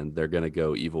 and they're going to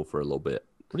go evil for a little bit.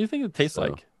 What do you think it tastes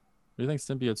like? What do you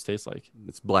think symbiotes taste like?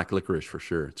 It's black licorice for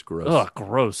sure. It's gross. Ugh,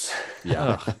 gross.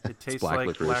 Yeah. It tastes black like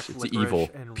licorice. black It's licorice evil.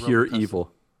 and Pure Robitussin.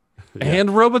 evil. And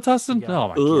Robitussin? Yeah. Oh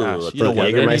my Ugh, gosh. You don't want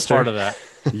any Jägermeister. part of that.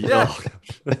 Yeah.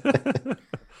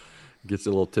 Gets a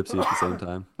little tipsy at the same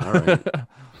time. All right.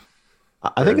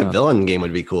 I think a villain game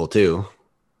would be cool too.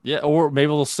 Yeah, or maybe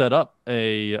we'll set up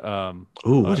a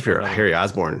What if you're Harry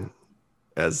Osborn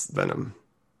as Venom?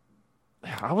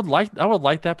 I would like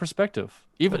that perspective.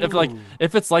 Even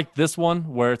if it's like this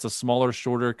one where it's a smaller,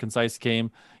 shorter, concise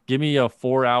game, give me a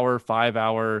 4-hour,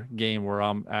 5-hour game where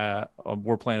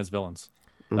we're playing as villains.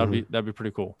 That'd be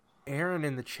pretty cool. Aaron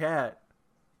in the chat,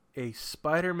 a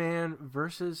Spider-Man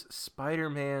versus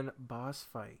Spider-Man boss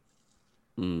fight.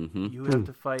 You have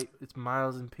to fight. It's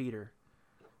Miles and Peter.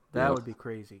 That would be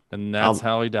crazy. And that's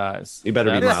how he dies. You better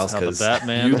be Miles because because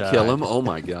Batman You died. kill him? Oh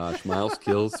my gosh. Miles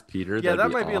kills Peter. Yeah, That'd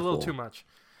that might be a little awful. too much.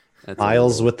 That's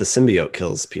Miles with the symbiote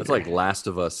kills Peter. That's like Last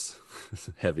of Us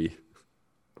heavy.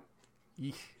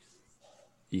 Eek.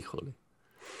 Equally.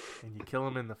 And you kill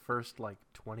him in the first 20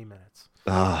 20 minutes.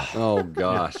 Oh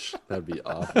gosh, that'd be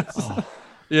awful.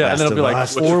 Yeah, and then it'll be like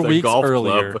Last 4 the weeks golf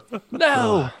earlier. club.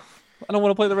 No, I don't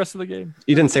want to play the rest of the game.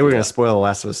 You didn't say we were going to spoil The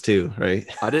Last of Us 2, right?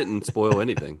 I didn't spoil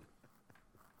anything.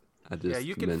 I just Yeah,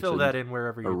 you can fill that in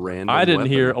wherever you want. random I didn't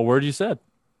weapon. hear a word you said.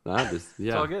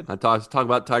 Yeah, all good. I talk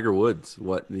about Tiger Woods,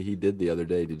 what he did the other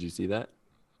day. Did you see that?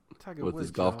 Tiger With Woods,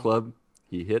 his golf y'all. club,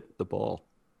 he hit the ball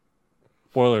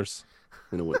Spoilers.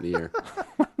 and it went in the air,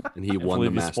 and he I won the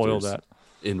believe you spoiled Masters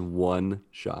that. in one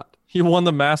shot. He won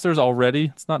the Masters already.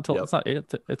 It's not till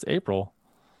Yep. it's April.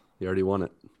 He already won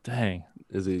it. Dang.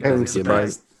 Is he? I'm is it gimme?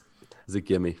 surprised. Is it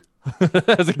gimme?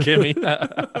 As a gimme.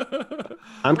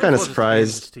 I'm kind We'll of just hand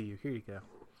surprised. this to you. Here you go.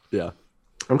 Yeah.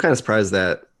 I'm kind of surprised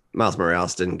that Miles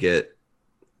Morales didn't get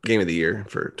Game of the Year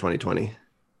for 2020,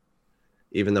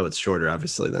 even though it's shorter,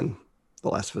 obviously, than The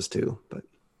Last of Us 2. But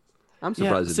I'm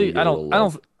surprised. it See, didn't get a little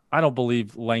love. I don't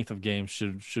believe length of game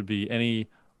should be any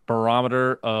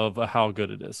barometer of how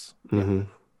good it is. mhm.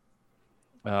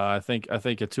 I think a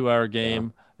 2-hour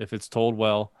game, if it's told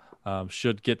well,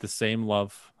 should get the same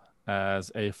love as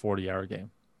a 40-hour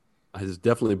game. It's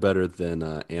definitely better than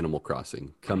Animal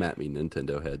Crossing. Come at me,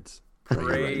 Nintendo heads.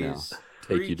 Right now. Praise.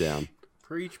 Take you Preach. down.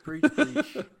 Preach, preach,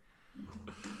 preach.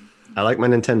 I like my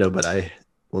Nintendo, but I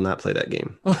will not play that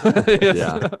game.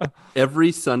 Yeah.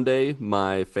 Every Sunday,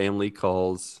 my family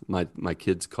calls, my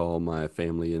kids call my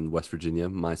family in West Virginia.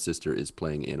 My sister is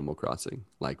playing Animal Crossing.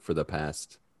 Like for the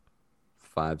past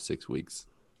 5-6 weeks,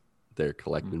 they're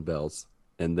collecting bells.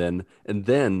 And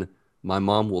then my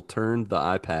mom will turn the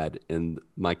iPad and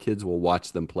my kids will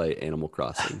watch them play Animal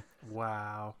Crossing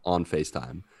Wow. on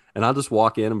FaceTime. And I'll just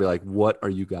walk in and be like, what are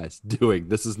you guys doing?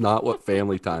 This is not what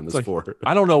family time is Like, for.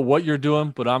 I don't know what you're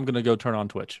doing, but I'm gonna go turn on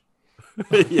Twitch.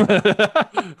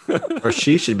 Or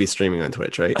she should be streaming on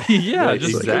Twitch, right? Yeah, Right,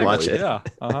 just exactly. Watch it. Yeah.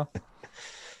 Uh-huh.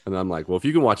 And I'm like, well, if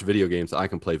you can watch video games, I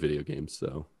can play video games.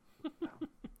 So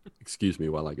excuse me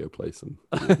while I go play some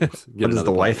video games. Get What does another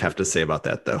the wife podcast. have to say about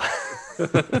that, though?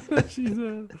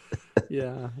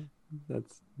 Yeah,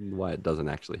 that's why it doesn't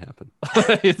actually happen.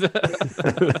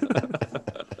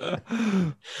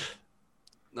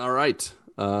 All right.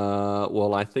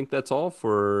 Well, I think that's all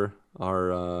for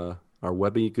our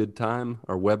Webby good time,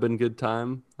 our Webbin good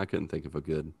time. I couldn't think of a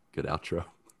good outro.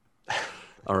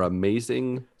 Our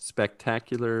amazing,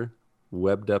 spectacular,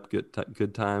 webbed up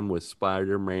good time with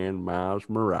Spider-Man Miles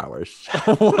Morales.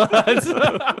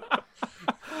 What?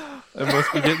 It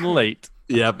must be getting late.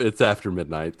 Yep, it's after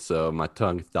midnight, so my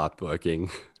tongue stopped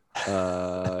working.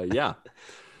 Yeah.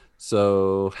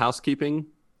 So housekeeping.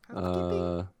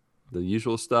 The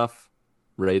usual stuff.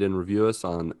 Rate and review us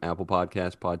on Apple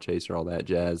Podcasts, Podchaser, all that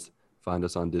jazz. Find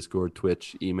us on Discord,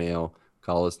 Twitch, email.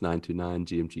 Call us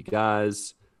 929-GMG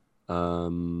Guys.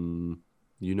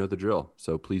 You know the drill.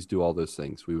 So please do all those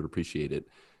things. We would appreciate it.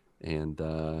 And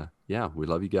yeah, we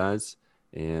love you guys.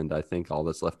 And I think all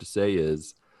that's left to say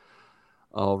is,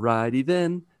 alrighty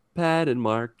then, Pat and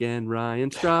Mark and Ryan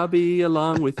Straubby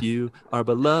along with you, our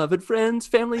beloved friends,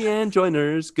 family, and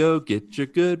joiners. Go get your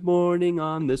good morning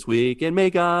on this week, and may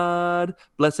God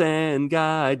bless and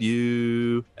guide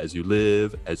you as you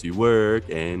live, as you work,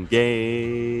 and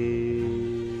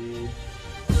game.